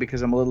sad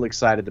because I'm a little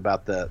excited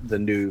about the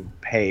new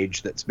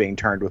page that's being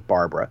turned with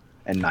Barbara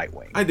and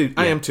Nightwing.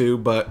 I am too,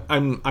 but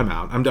I'm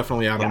out. I'm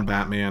definitely out on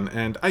Batman,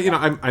 and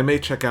I may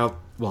check out.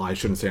 Well, I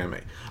shouldn't say I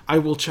may. I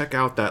will check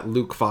out that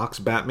Luke Fox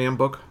Batman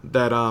book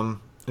that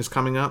is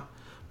coming up,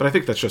 but I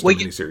think that's just a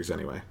miniseries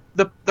anyway.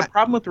 The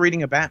problem with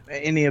reading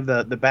any of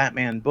the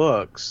Batman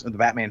books, the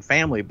Batman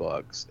family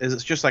books, is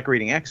it's just like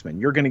reading X-Men.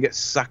 You're going to get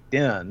sucked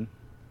in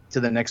to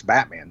the next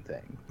Batman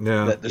thing.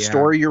 Yeah. The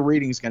story you're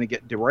reading is going to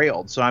get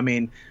derailed. So I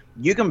mean,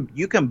 you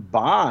can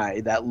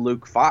buy that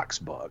Luke Fox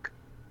book,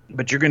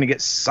 but you're going to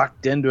get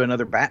sucked into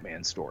another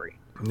Batman story.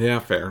 Yeah,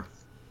 fair.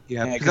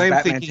 Yeah, because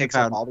Batman takes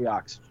up all the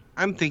oxygen.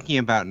 I'm thinking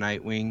about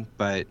Nightwing,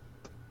 but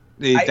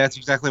that's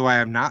exactly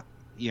why I'm not,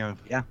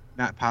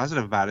 not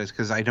positive about it, is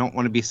because I don't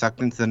want to be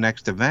sucked into the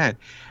next event.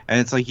 And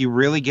it's like you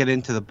really get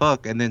into the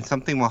book, and then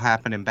something will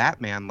happen in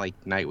Batman, like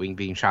Nightwing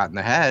being shot in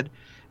the head,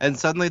 and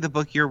suddenly the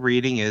book you're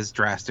reading is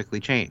drastically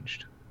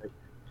changed.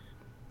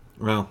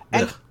 Well,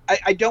 and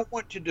I don't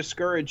want to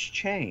discourage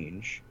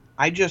change.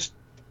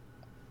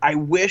 I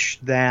wish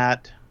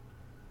that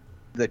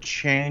the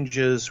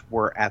changes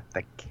were at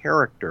the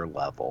character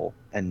level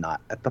and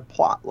not at the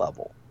plot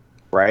level,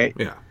 right?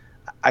 Yeah.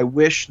 I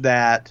wish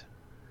that,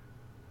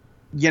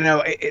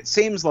 it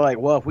seems like,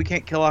 well, if we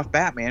can't kill off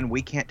Batman,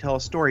 we can't tell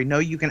a story. No,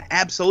 you can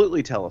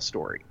absolutely tell a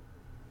story.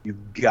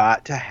 You've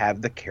got to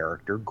have the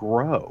character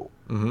grow.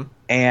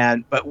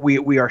 Mm-hmm. But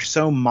we are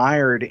so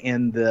mired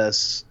in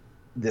this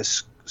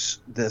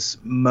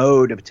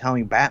mode of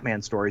telling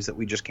Batman stories that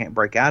we just can't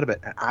break out of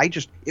it.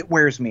 And it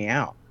wears me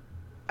out.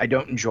 I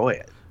don't enjoy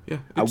it. Yeah,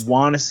 I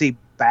want to see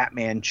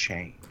Batman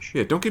change.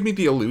 Yeah, don't give me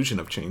the illusion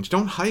of change.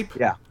 Don't hype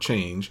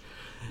change.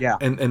 Yeah.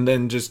 And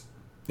then just,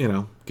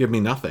 give me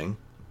nothing.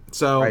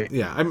 So, right.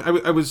 Yeah,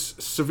 I was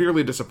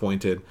severely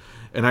disappointed.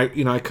 And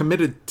I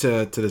committed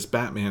to this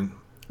Batman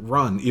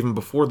run even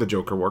before the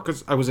Joker war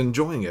because I was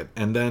enjoying it.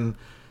 And then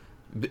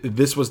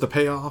this was the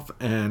payoff,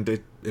 and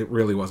it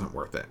really wasn't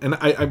worth it. And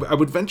I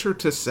would venture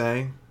to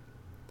say,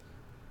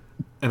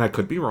 and I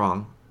could be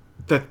wrong,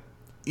 that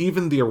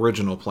even the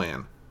original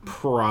plan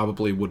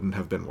probably wouldn't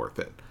have been worth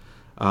it.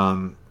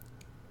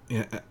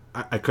 Yeah,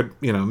 I could,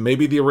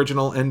 maybe the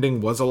original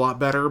ending was a lot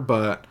better,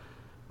 but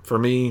for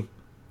me,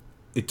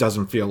 it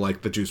doesn't feel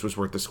like the juice was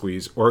worth the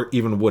squeeze, or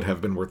even would have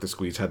been worth the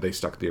squeeze had they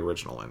stuck the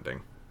original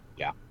ending.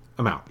 Yeah.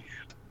 I'm out.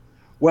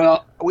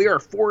 Well, we are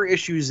 4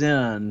 issues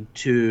in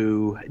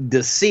to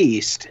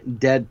Deceased: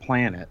 Dead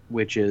Planet,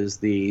 which is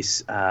the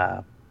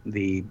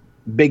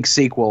big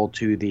sequel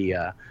to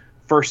the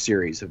first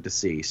series of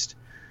Deceased.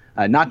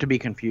 Not to be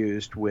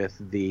confused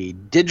with the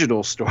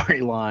digital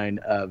storyline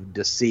of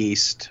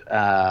Deceased,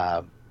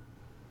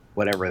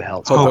 whatever the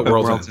hell it's Hope called. at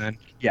World's End.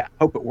 Yeah,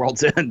 Hope at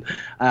World's End.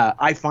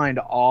 I find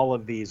all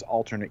of these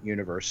alternate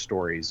universe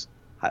stories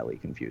highly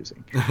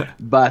confusing.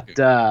 But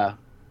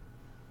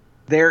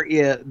there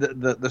is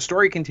the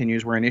story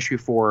continues. We're in issue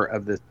 4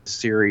 of the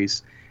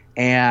series,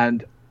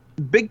 and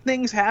big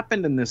things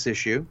happened in this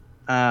issue.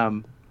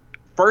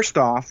 First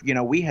off,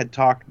 we had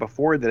talked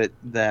before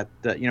that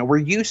we're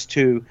used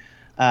to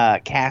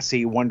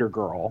Cassie Wonder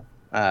Girl,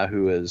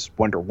 who is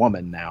Wonder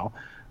Woman now,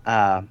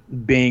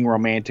 being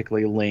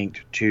romantically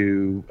linked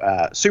to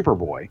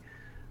Superboy.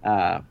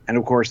 And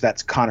of course,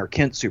 that's Connor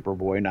Kent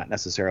Superboy, not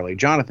necessarily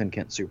Jonathan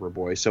Kent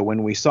Superboy. So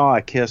when we saw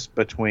a kiss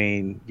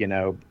between,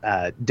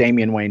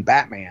 Damian Wayne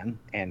Batman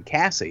and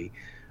Cassie,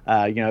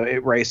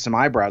 it raised some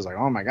eyebrows like,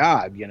 oh my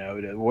God,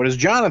 what does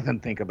Jonathan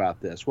think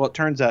about this? Well, it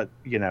turns out,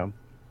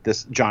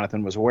 this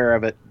Jonathan was aware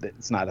of it.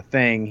 It's not a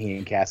thing. He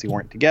and Cassie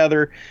weren't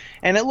together.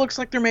 And it looks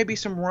like there may be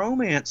some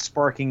romance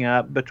sparking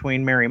up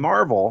between Mary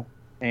Marvel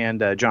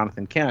and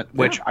Jonathan Kent,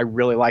 which I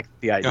really like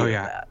the idea of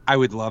that. I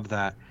would love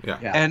that.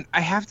 Yeah. And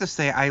I have to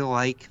say, I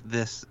like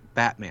this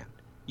Batman.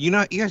 You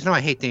guys know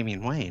I hate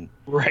Damian Wayne.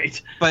 Right.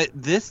 But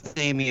this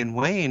Damian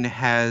Wayne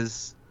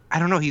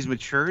he's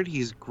matured,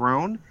 he's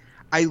grown.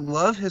 I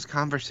love his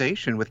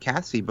conversation with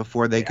Cassie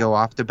before they go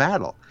off to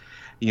battle.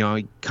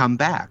 Come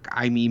back.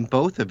 I mean,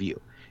 both of you.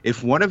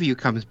 If one of you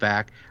comes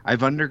back,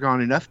 I've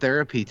undergone enough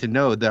therapy to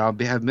know that I'll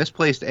have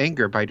misplaced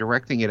anger by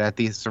directing it at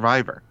the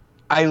survivor.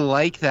 I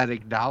like that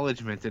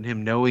acknowledgement and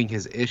him knowing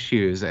his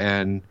issues,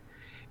 and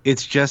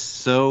it's just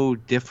so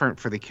different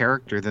for the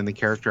character than the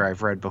character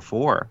I've read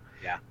before.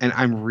 Yeah. And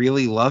I'm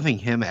really loving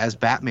him as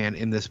Batman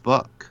in this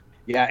book.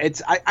 Yeah,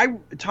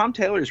 Tom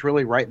Taylor is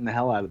really writing the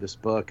hell out of this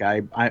book.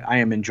 I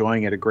am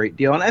enjoying it a great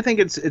deal, and I think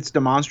it's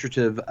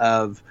demonstrative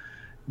of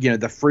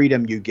the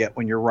freedom you get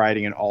when you're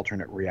writing an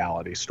alternate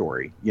reality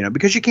story.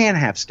 Because you can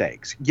have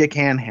stakes, you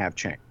can have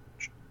change.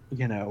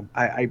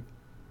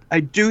 I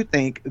do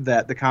think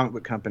that the comic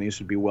book companies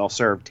would be well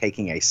served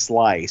taking a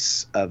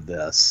slice of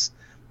this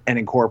and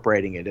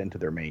incorporating it into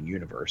their main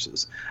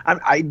universes.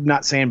 I'm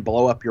not saying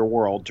blow up your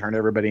world, turn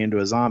everybody into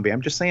a zombie.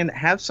 I'm just saying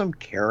have some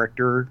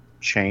character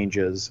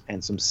changes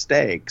and some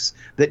stakes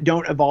that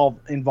don't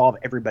involve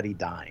everybody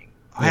dying.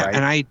 Right?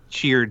 And I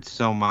cheered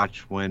so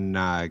much when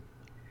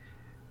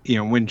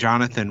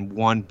Jonathan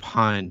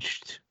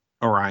one-punched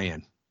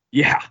Orion.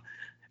 Yeah.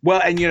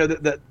 Well, and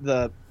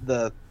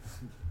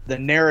the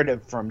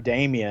narrative from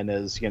Damian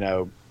is, it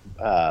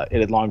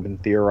had long been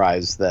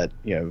theorized that,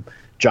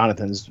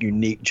 Jonathan's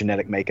unique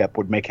genetic makeup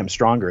would make him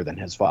stronger than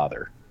his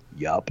father.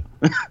 Yup.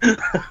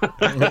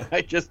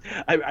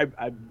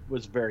 I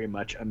was very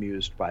much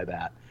amused by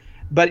that.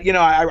 But,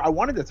 I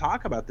wanted to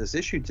talk about this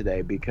issue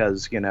today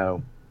because,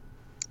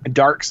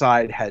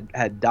 Darkseid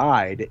had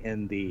died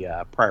in the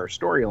prior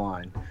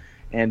storyline.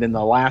 And in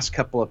the last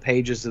couple of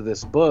pages of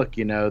this book,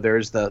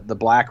 there's the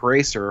Black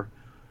Racer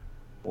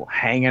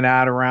hanging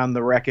out around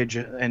the wreckage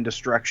and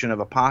destruction of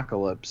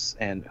Apocalypse,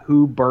 and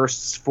who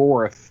bursts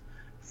forth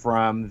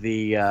from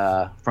the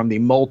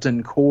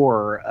molten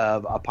core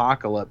of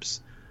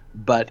Apocalypse,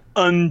 but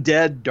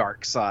undead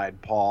Darkseid,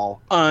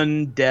 Paul,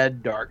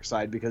 undead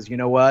Darkseid, because you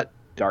know what,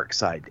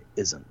 Darkseid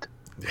isn't.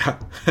 Yeah.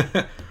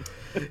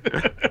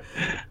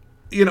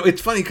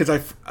 It's funny because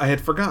I had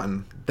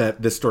forgotten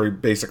that this story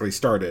basically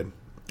started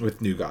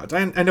with New Gods.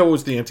 I know it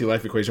was the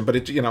anti-life equation, but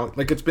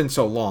it's been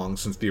so long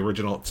since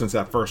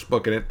that first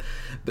book, and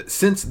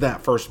since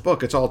that first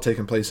book, it's all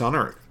taken place on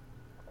Earth.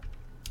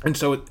 And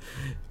so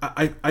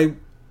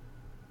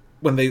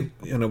when the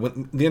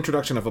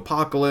introduction of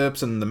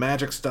Apocalypse and the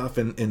magic stuff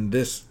in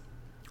this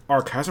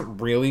arc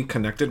hasn't really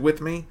connected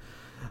with me,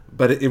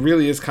 but it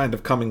really is kind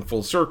of coming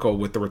full circle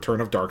with the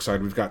return of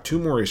Darkseid. We've got 2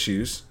 more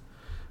issues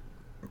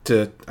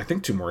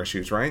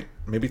right?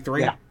 Maybe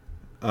 3? Yeah.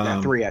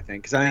 3, I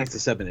think, because I think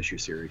it's a 7-issue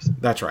series.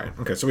 That's right.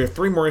 Okay, so we have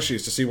 3 more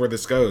issues to see where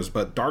this goes,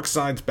 but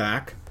Darkseid's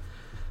back.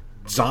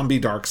 Zombie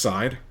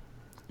Darkseid.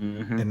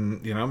 Mm-hmm.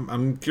 And,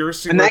 I'm curious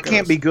to see and where that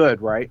can't be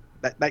good, right?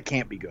 That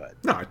can't be good.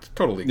 No, it's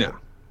totally good.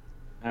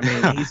 I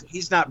mean,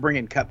 he's not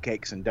bringing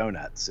cupcakes and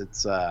donuts.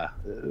 It's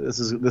this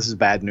is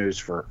bad news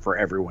for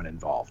everyone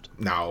involved.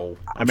 No,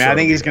 I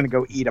think he's going to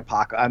go eat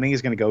I think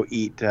he's going to go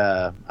eat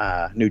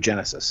New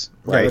Genesis.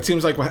 Right. Yeah, it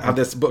seems like how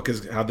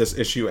this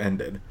issue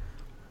ended.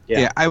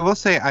 Yeah, I will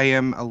say I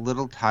am a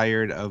little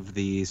tired of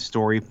the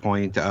story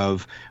point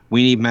of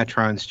we need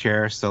Metron's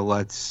chair, so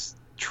let's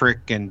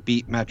trick and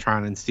beat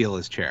Metron and steal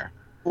his chair.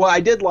 Well,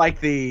 I did like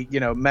the,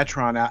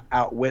 Metron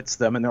outwits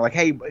them, and they're like,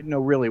 "Hey, no,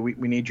 really,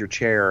 we need your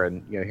chair,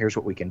 and here's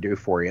what we can do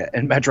for you."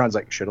 And Metron's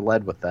like, "Should have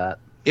led with that."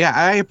 Yeah,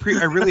 I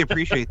really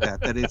appreciate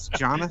that. That it's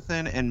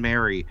Jonathan and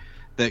Mary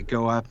that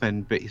go up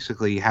and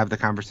basically have the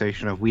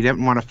conversation of, we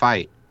didn't want to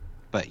fight,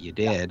 but you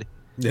did.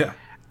 Yeah.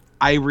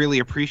 I really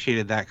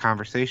appreciated that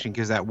conversation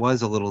because that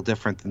was a little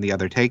different than the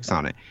other takes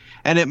on it.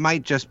 And it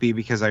might just be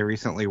because I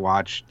recently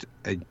watched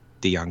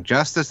the Young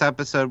Justice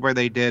episode where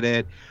they did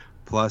it,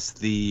 plus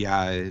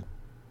the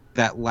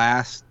that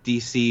last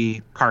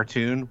DC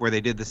cartoon where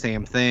they did the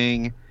same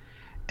thing.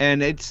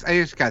 And I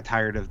just got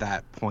tired of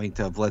that point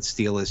of let's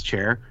steal his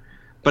chair.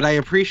 But I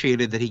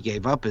appreciated that he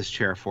gave up his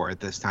chair for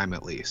it this time,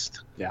 at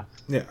least. Yeah.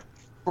 Yeah.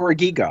 For a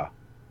Giga.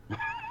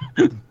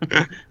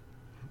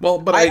 Well,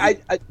 but I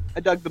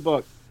dug the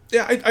book.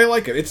 Yeah, I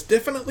like it. It's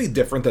definitely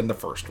different than the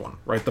first one,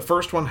 right? The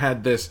first one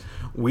had this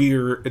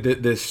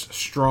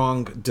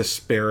strong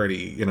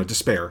disparity,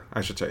 despair,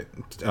 I should say,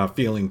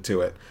 feeling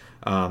to it.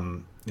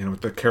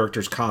 With the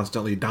characters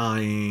constantly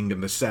dying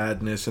and the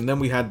sadness. And then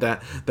we had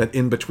that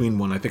in-between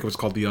one, I think it was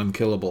called The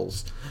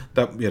Unkillables,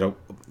 that,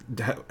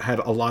 had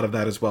a lot of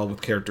that as well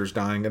with characters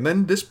dying. And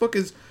then this book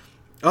is,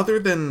 other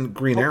than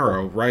Green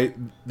Arrow, right?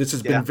 This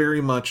has been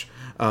very much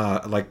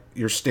like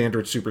your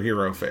standard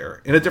superhero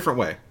fare in a different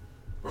way.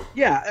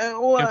 Yeah,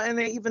 and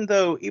even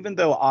though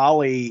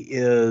Ollie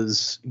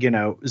is,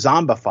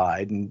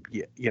 zombified,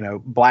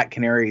 and Black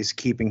Canary is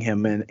keeping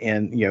him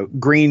in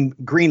Green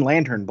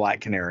Lantern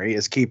Black Canary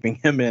is keeping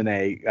him in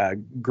a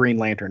Green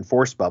Lantern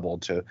force bubble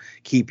to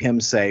keep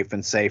him safe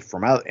and safe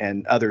from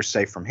and others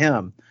safe from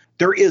him.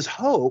 There is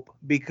hope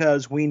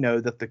because we know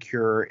that the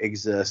cure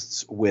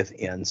exists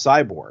within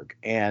Cyborg,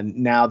 and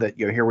now that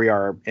here we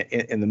are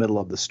in the middle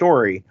of the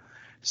story.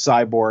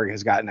 Cyborg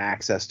has gotten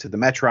access to the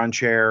Metron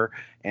chair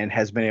and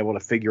has been able to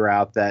figure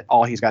out that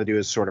all he's got to do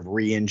is sort of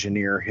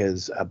re-engineer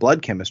his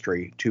blood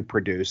chemistry to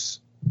produce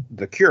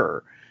the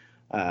cure.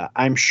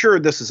 I'm sure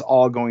this is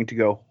all going to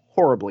go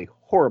horribly,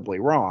 horribly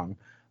wrong,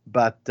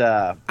 but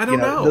I don't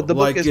know. The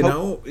book is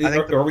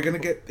are we going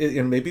to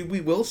get? Maybe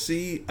we will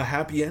see a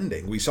happy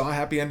ending. We saw a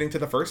happy ending to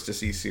the first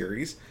Deceased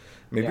series.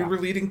 Maybe we're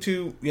leading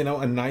to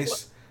a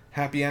nice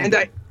happy ending.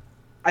 And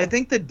I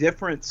think the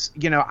difference,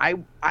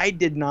 I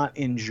did not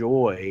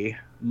enjoy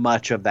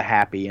much of the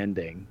happy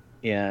ending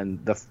in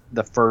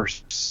the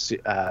first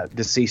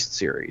Deceased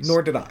series.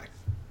 Nor did I.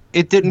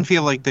 It didn't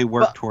feel like they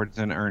worked towards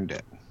and earned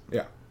it.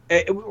 Yeah.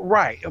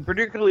 Right.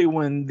 Particularly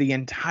when the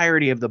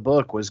entirety of the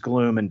book was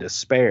gloom and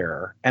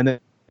despair. And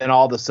then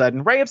all of a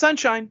sudden, ray of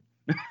sunshine.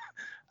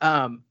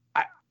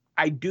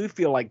 I do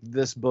feel like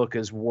this book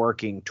is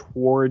working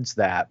towards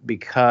that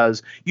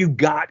because you've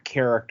got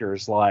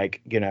characters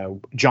like,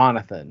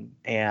 Jonathan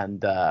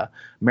and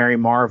Mary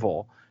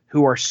Marvel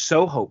who are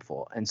so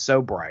hopeful and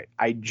so bright.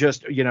 I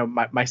just,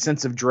 my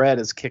sense of dread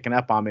is kicking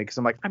up on me because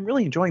I'm like, I'm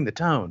really enjoying the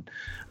tone.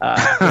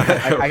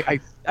 I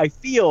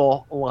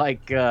feel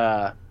like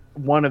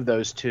one of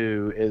those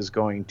two is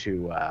going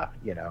to,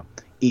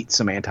 eat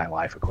some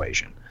anti-life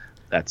equation.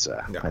 That's how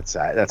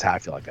I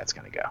feel like that's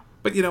going to go.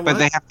 But you know what? But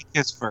they have to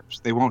kiss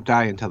first. They won't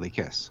die until they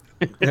kiss.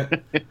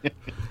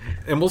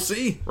 And we'll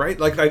see, right?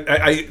 Like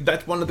I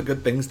that's one of the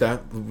good things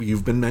that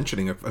you've been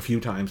mentioning a few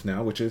times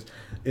now, which is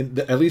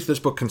at least this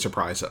book can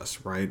surprise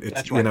us, right? It's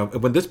That's right.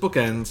 When this book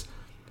ends.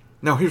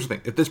 Now here's the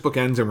thing: if this book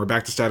ends and we're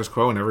back to status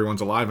quo and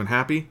everyone's alive and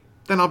happy,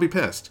 then I'll be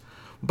pissed.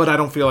 But I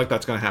don't feel like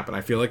that's going to happen. I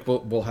feel like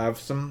we'll have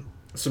some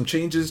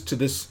changes to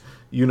this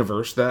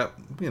universe that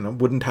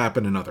wouldn't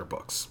happen in other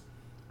books.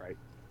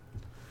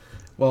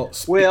 Well,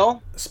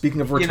 speaking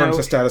of return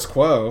to status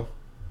quo,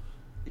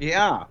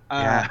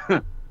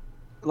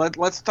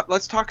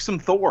 let's talk some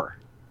Thor.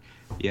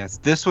 Yes,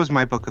 this was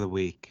my book of the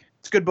week.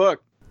 It's a good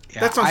book. Yeah,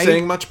 that's not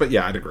saying much, but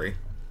yeah, I'd agree.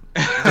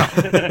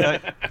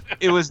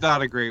 It was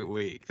not a great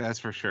week, that's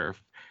for sure,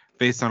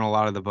 based on a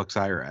lot of the books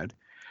I read.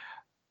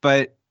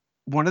 But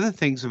one of the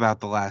things about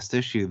the last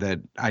issue that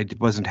I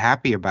wasn't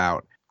happy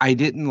about, I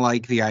didn't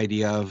like the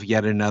idea of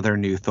yet another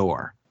new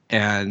Thor.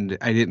 And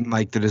I didn't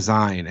like the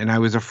design. And I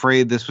was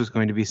afraid this was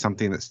going to be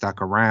something that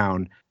stuck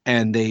around.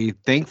 And they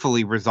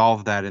thankfully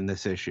resolved that in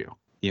this issue.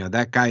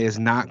 That guy is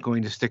not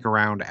going to stick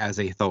around as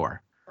a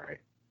Thor. Right.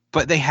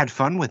 But they had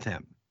fun with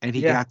him. And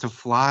he got to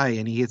fly.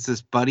 And he gets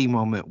this buddy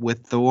moment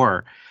with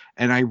Thor.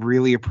 And I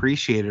really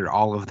appreciated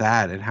all of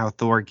that. And how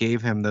Thor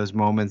gave him those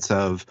moments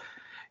of,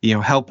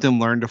 helped him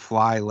learn to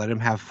fly. Let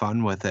him have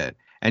fun with it.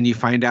 And you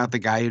find out the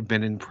guy had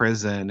been in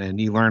prison. And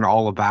you learn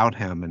all about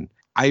him. And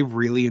I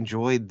really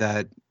enjoyed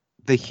that.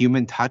 The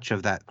human touch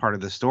of that part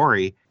of the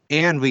story,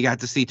 and we got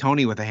to see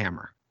Tony with a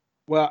hammer.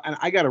 Well, and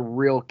I got a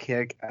real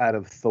kick out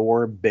of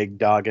Thor big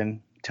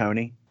dogging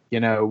Tony.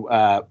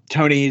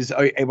 Tony's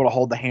able to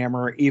hold the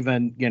hammer,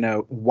 even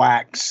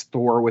whacks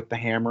Thor with the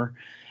hammer,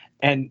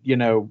 and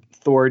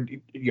Thor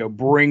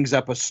brings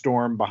up a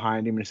storm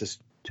behind him and says,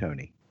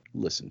 "Tony,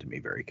 listen to me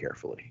very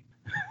carefully.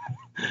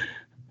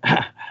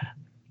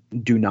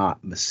 Do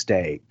not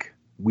mistake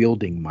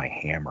wielding my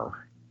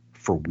hammer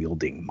for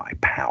wielding my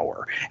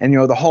power." And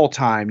the whole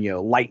time,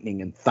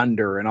 lightning and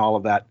thunder and all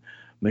of that,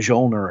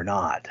 Mjolnir or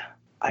not,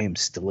 I am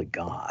still a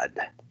god,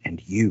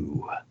 and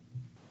you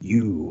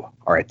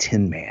are a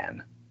tin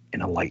man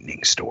in a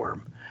lightning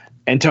storm.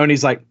 And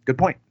Tony's like, good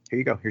point. Here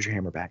you go. Here's your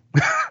hammer back.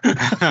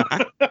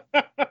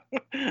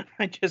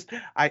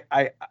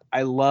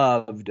 I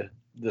loved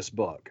this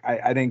book.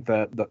 I think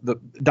the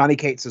Donny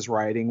Cates'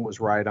 writing was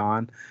right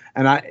on.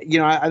 And I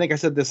think I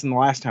said this in the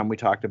last time we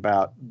talked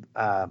about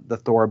the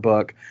Thor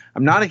book.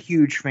 I'm not a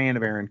huge fan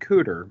of Aaron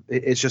Kuder.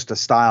 It's just a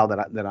style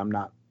that I'm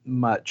not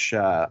much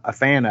a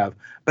fan of.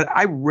 But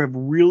I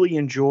really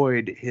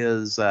enjoyed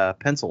his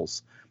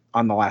pencils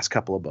on the last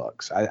couple of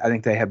books. I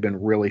think they have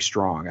been really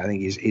strong. I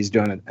think he's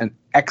doing an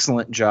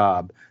excellent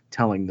job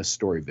telling the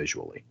story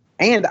visually.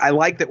 And I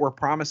like that we're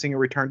promising a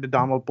return to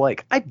Donald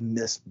Blake. I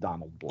missed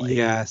Donald Blake.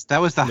 Yes, that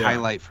was the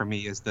highlight for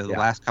me, is the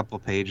last couple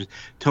of pages.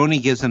 Tony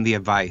gives him the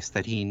advice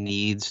that he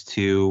needs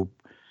to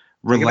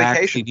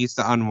relax, he needs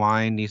to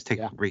unwind, needs to take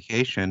a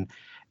vacation.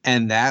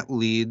 And that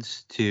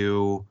leads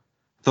to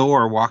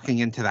Thor walking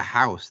into the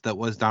house that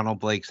was Donald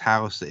Blake's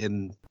house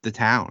in the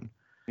town.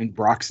 In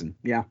Broxton,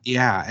 yeah.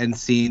 Yeah, and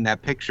seeing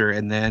that picture.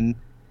 And then,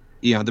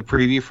 the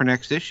preview for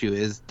next issue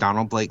is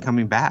Donald Blake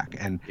coming back.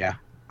 And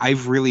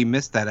I've really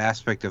missed that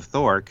aspect of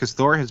Thor, because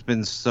Thor has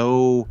been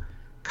so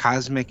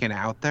cosmic and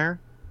out there.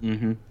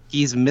 Mm-hmm.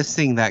 He's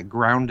missing that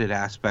grounded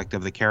aspect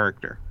of the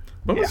character.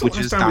 When was the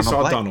last time we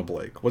saw Donald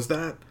Blake? Was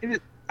that?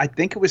 I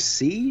think it was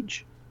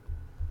Siege.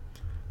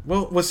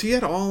 Well, was he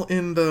at all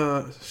in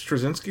the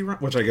Straczynski run,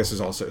 which I guess is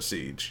also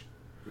Siege?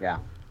 Yeah.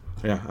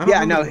 Yeah. I don't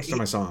remember the last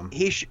time I saw him.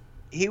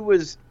 He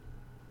was.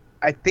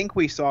 I think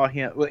we saw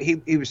him. Well,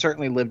 he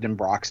certainly lived in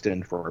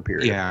Broxton for a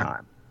period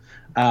of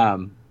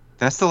time.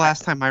 That's the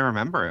last time I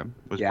remember him,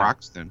 was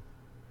Broxton.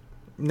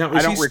 Now,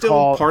 is he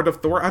still part of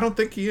Thor? I don't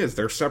think he is.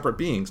 They're separate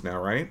beings now,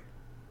 right?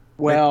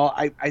 Well,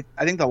 I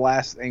think the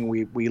last thing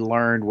we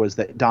learned was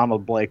that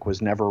Donald Blake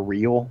was never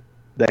real,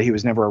 that he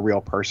was never a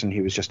real person.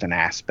 He was just an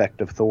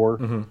aspect of Thor.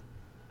 Mm-hmm.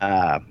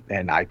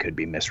 And I could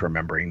be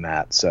misremembering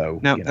that. So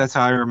that's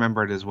how I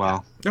remember it as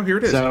well. No, here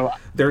it is. So,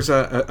 there's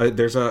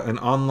an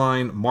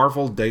online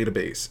Marvel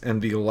database,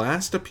 and the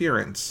last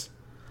appearance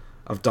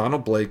of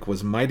Donald Blake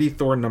was Mighty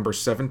Thor number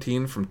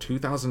 17 from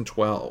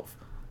 2012.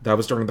 That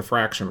was during the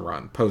Fraction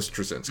run, post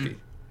Straczynski.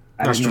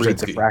 I didn't read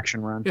the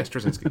Fraction run. Yeah,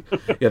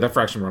 Straczynski. Yeah, that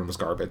Fraction run was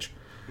garbage.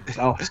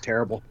 Oh, it's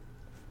terrible.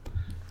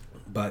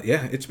 But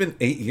yeah, it's been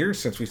 8 years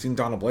since we've seen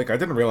Donald Blake. I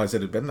didn't realize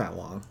it had been that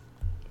long.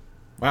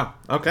 Wow.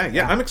 Okay.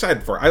 Yeah, I'm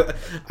excited for it.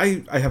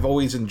 I have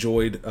always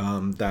enjoyed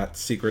that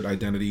secret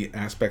identity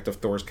aspect of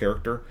Thor's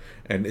character,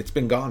 and it's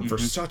been gone for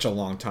such a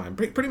long time.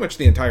 Pretty much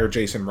the entire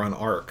Jason Run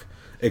arc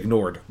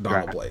ignored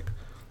Donald Blake.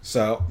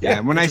 So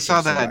when I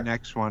saw that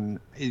next one,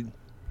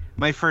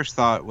 my first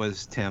thought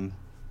was Tim.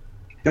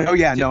 Oh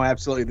yeah, no,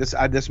 absolutely.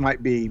 This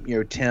might be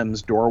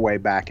Tim's doorway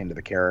back into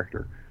the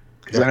character,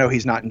 because I know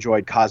he's not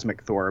enjoyed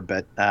Cosmic Thor,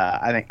 but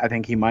I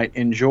think he might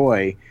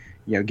enjoy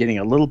getting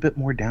a little bit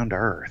more down to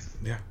earth.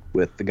 Yeah.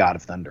 With the God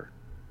of Thunder.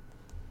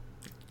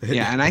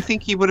 Yeah, and I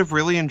think he would have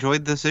really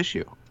enjoyed this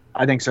issue.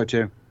 I think so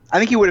too. I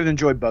think he would have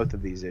enjoyed both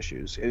of these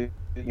issues. The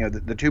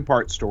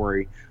 2-part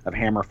story of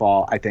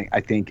Hammerfall,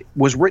 I think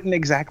was written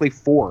exactly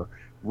for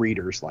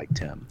readers like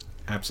Tim.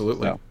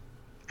 Absolutely. So,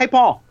 hey,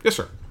 Paul. Yes,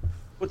 sir.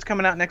 What's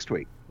coming out next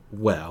week?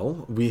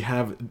 Well, we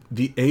have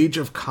the Age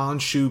of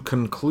Khonshu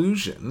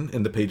conclusion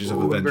in the pages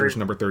of Avengers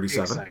number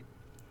 37. Exciting.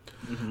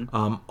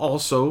 Mm-hmm.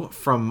 Also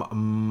from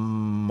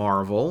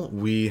Marvel,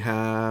 we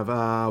have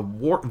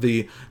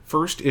the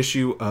first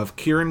issue of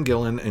Kieran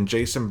Gillen and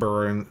Jason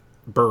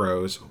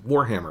Burrows'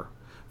 Warhammer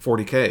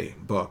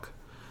 40K book.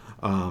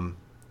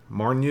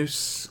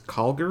 Marnus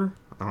Kalger?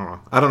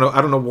 I don't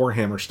know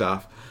Warhammer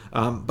stuff.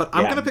 But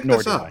I'm going to pick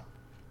this up.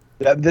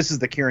 This is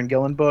the Kieran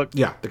Gillen book?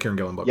 Yeah, the Kieran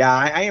Gillen book. Yeah,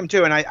 I am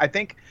too. And I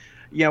think,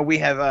 we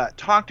have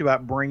talked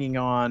about bringing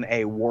on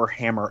a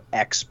Warhammer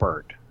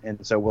expert.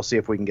 And so we'll see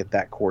if we can get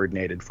that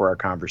coordinated for our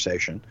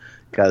conversation,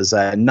 because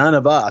none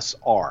of us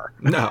are.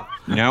 No.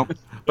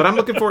 But I'm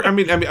looking for.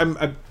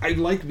 I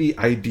like the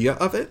idea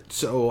of it.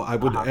 So I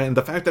would, and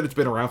the fact that it's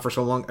been around for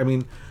so long. I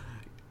mean,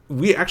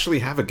 we actually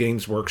have a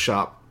Games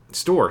Workshop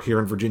store here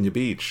in Virginia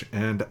Beach,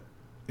 and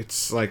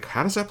it's like,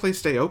 how does that place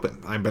stay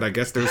open? But I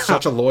guess there's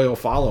such a loyal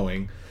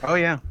following. Oh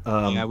yeah.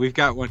 Yeah, we've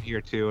got one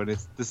here too, and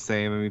it's the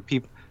same. I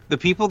mean, the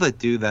people that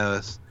do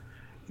those,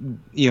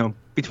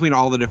 between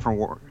all the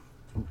different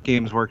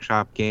Games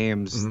Workshop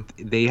games,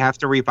 they have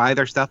to rebuy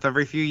their stuff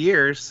every few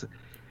years.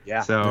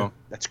 Yeah, so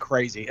that's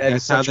crazy.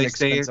 It's such an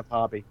expensive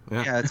hobby.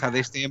 Yeah, that's how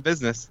they stay in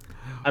business.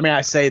 I mean,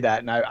 I say that,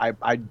 and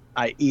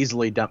I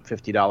easily dump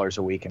 $50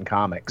 a week in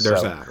comics.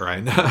 There's that,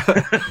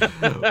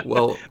 right?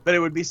 Well, but it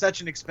would be such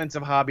an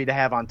expensive hobby to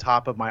have on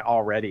top of my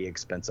already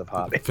expensive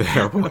hobby.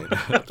 Fair point.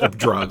 Of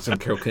drugs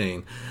and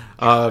cocaine.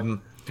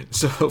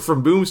 So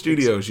from Boom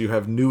Studios, you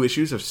have new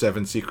issues of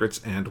 7 Secrets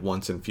and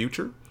Once and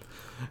Future.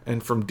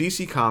 And from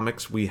DC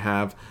Comics, we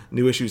have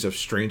new issues of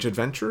Strange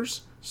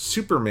Adventures,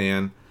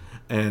 Superman,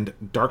 and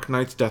Dark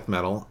Knight's Death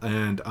Metal.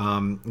 And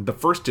the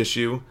first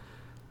issue...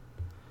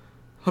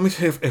 Let me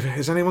see,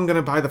 is anyone going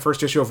to buy the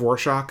first issue of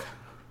Rorschach?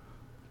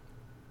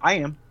 I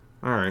am.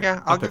 All right.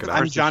 Yeah, I'll pick it up.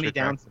 I'm First Johnny issue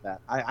down for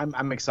that.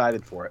 I'm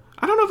excited for it.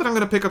 I don't know that I'm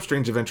going to pick up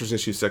Strange Adventures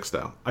issue 6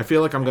 though. I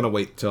feel like I'm going to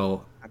wait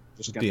till I'm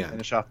just the going to end.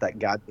 finish off that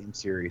goddamn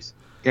series.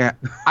 Yeah,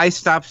 I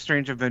stopped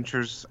Strange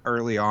Adventures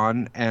early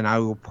on, and I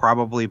will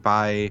probably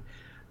buy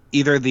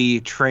either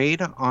the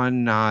trade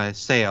on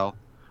sale,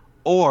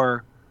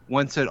 or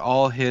once it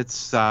all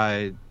hits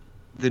the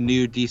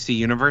new DC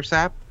Universe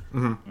app,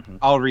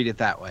 I'll read it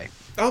that way.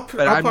 I'll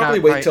I'm probably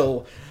not wait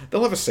till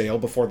they'll have a sale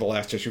before the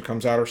last issue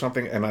comes out or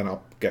something, and then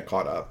I'll get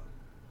caught up.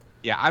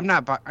 Yeah, I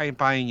ain't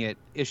buying it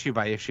issue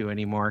by issue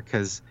anymore,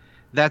 because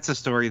that's a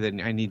story that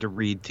I need to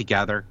read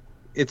together.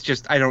 It's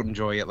just, I don't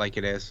enjoy it like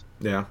it is.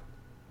 Yeah.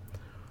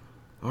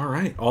 All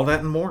right. All that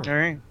and more. All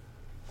right.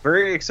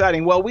 Very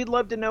exciting. Well, we'd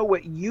love to know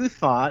what you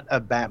thought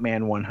of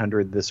Batman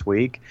 100 this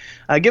week.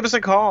 Give us a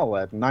call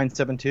at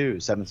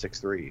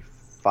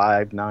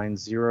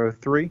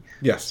 972-763-5903.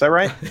 Yes. Is that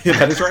right? Yeah,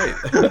 that is right.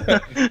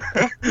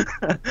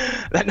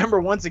 That number,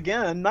 once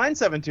again,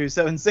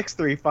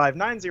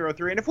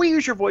 972-763-5903. And if we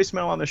use your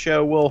voicemail on the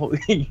show,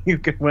 you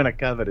can win a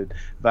coveted,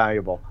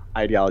 valuable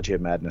Ideology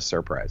of Madness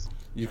surprise.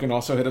 You can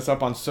also hit us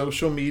up on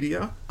social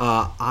media.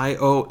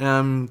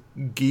 IOM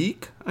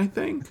Geek, I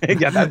think.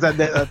 Yeah,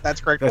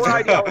 that's correct. Or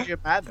Ideology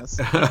of Madness.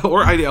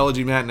 Or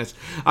Ideology Madness.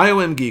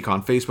 IOM Geek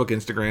on Facebook,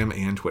 Instagram,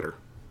 and Twitter.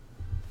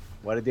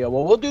 What a deal.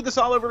 Well, we'll do this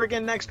all over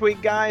again next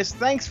week, guys.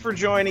 Thanks for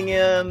joining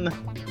in.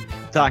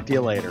 Talk to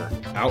you later.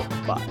 Out.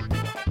 Bye.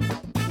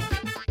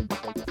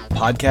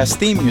 Podcast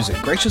theme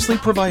music graciously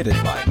provided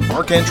by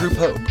Mark Andrew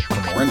Pope.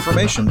 For more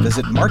information,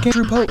 visit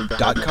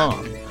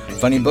markandrewpope.com.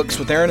 Funny Books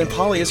with Aaron and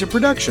Polly is a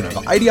production of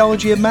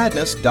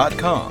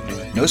ideologyofmadness.com.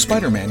 No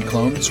Spider-Man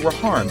clones were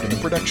harmed in the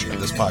production of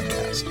this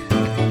podcast.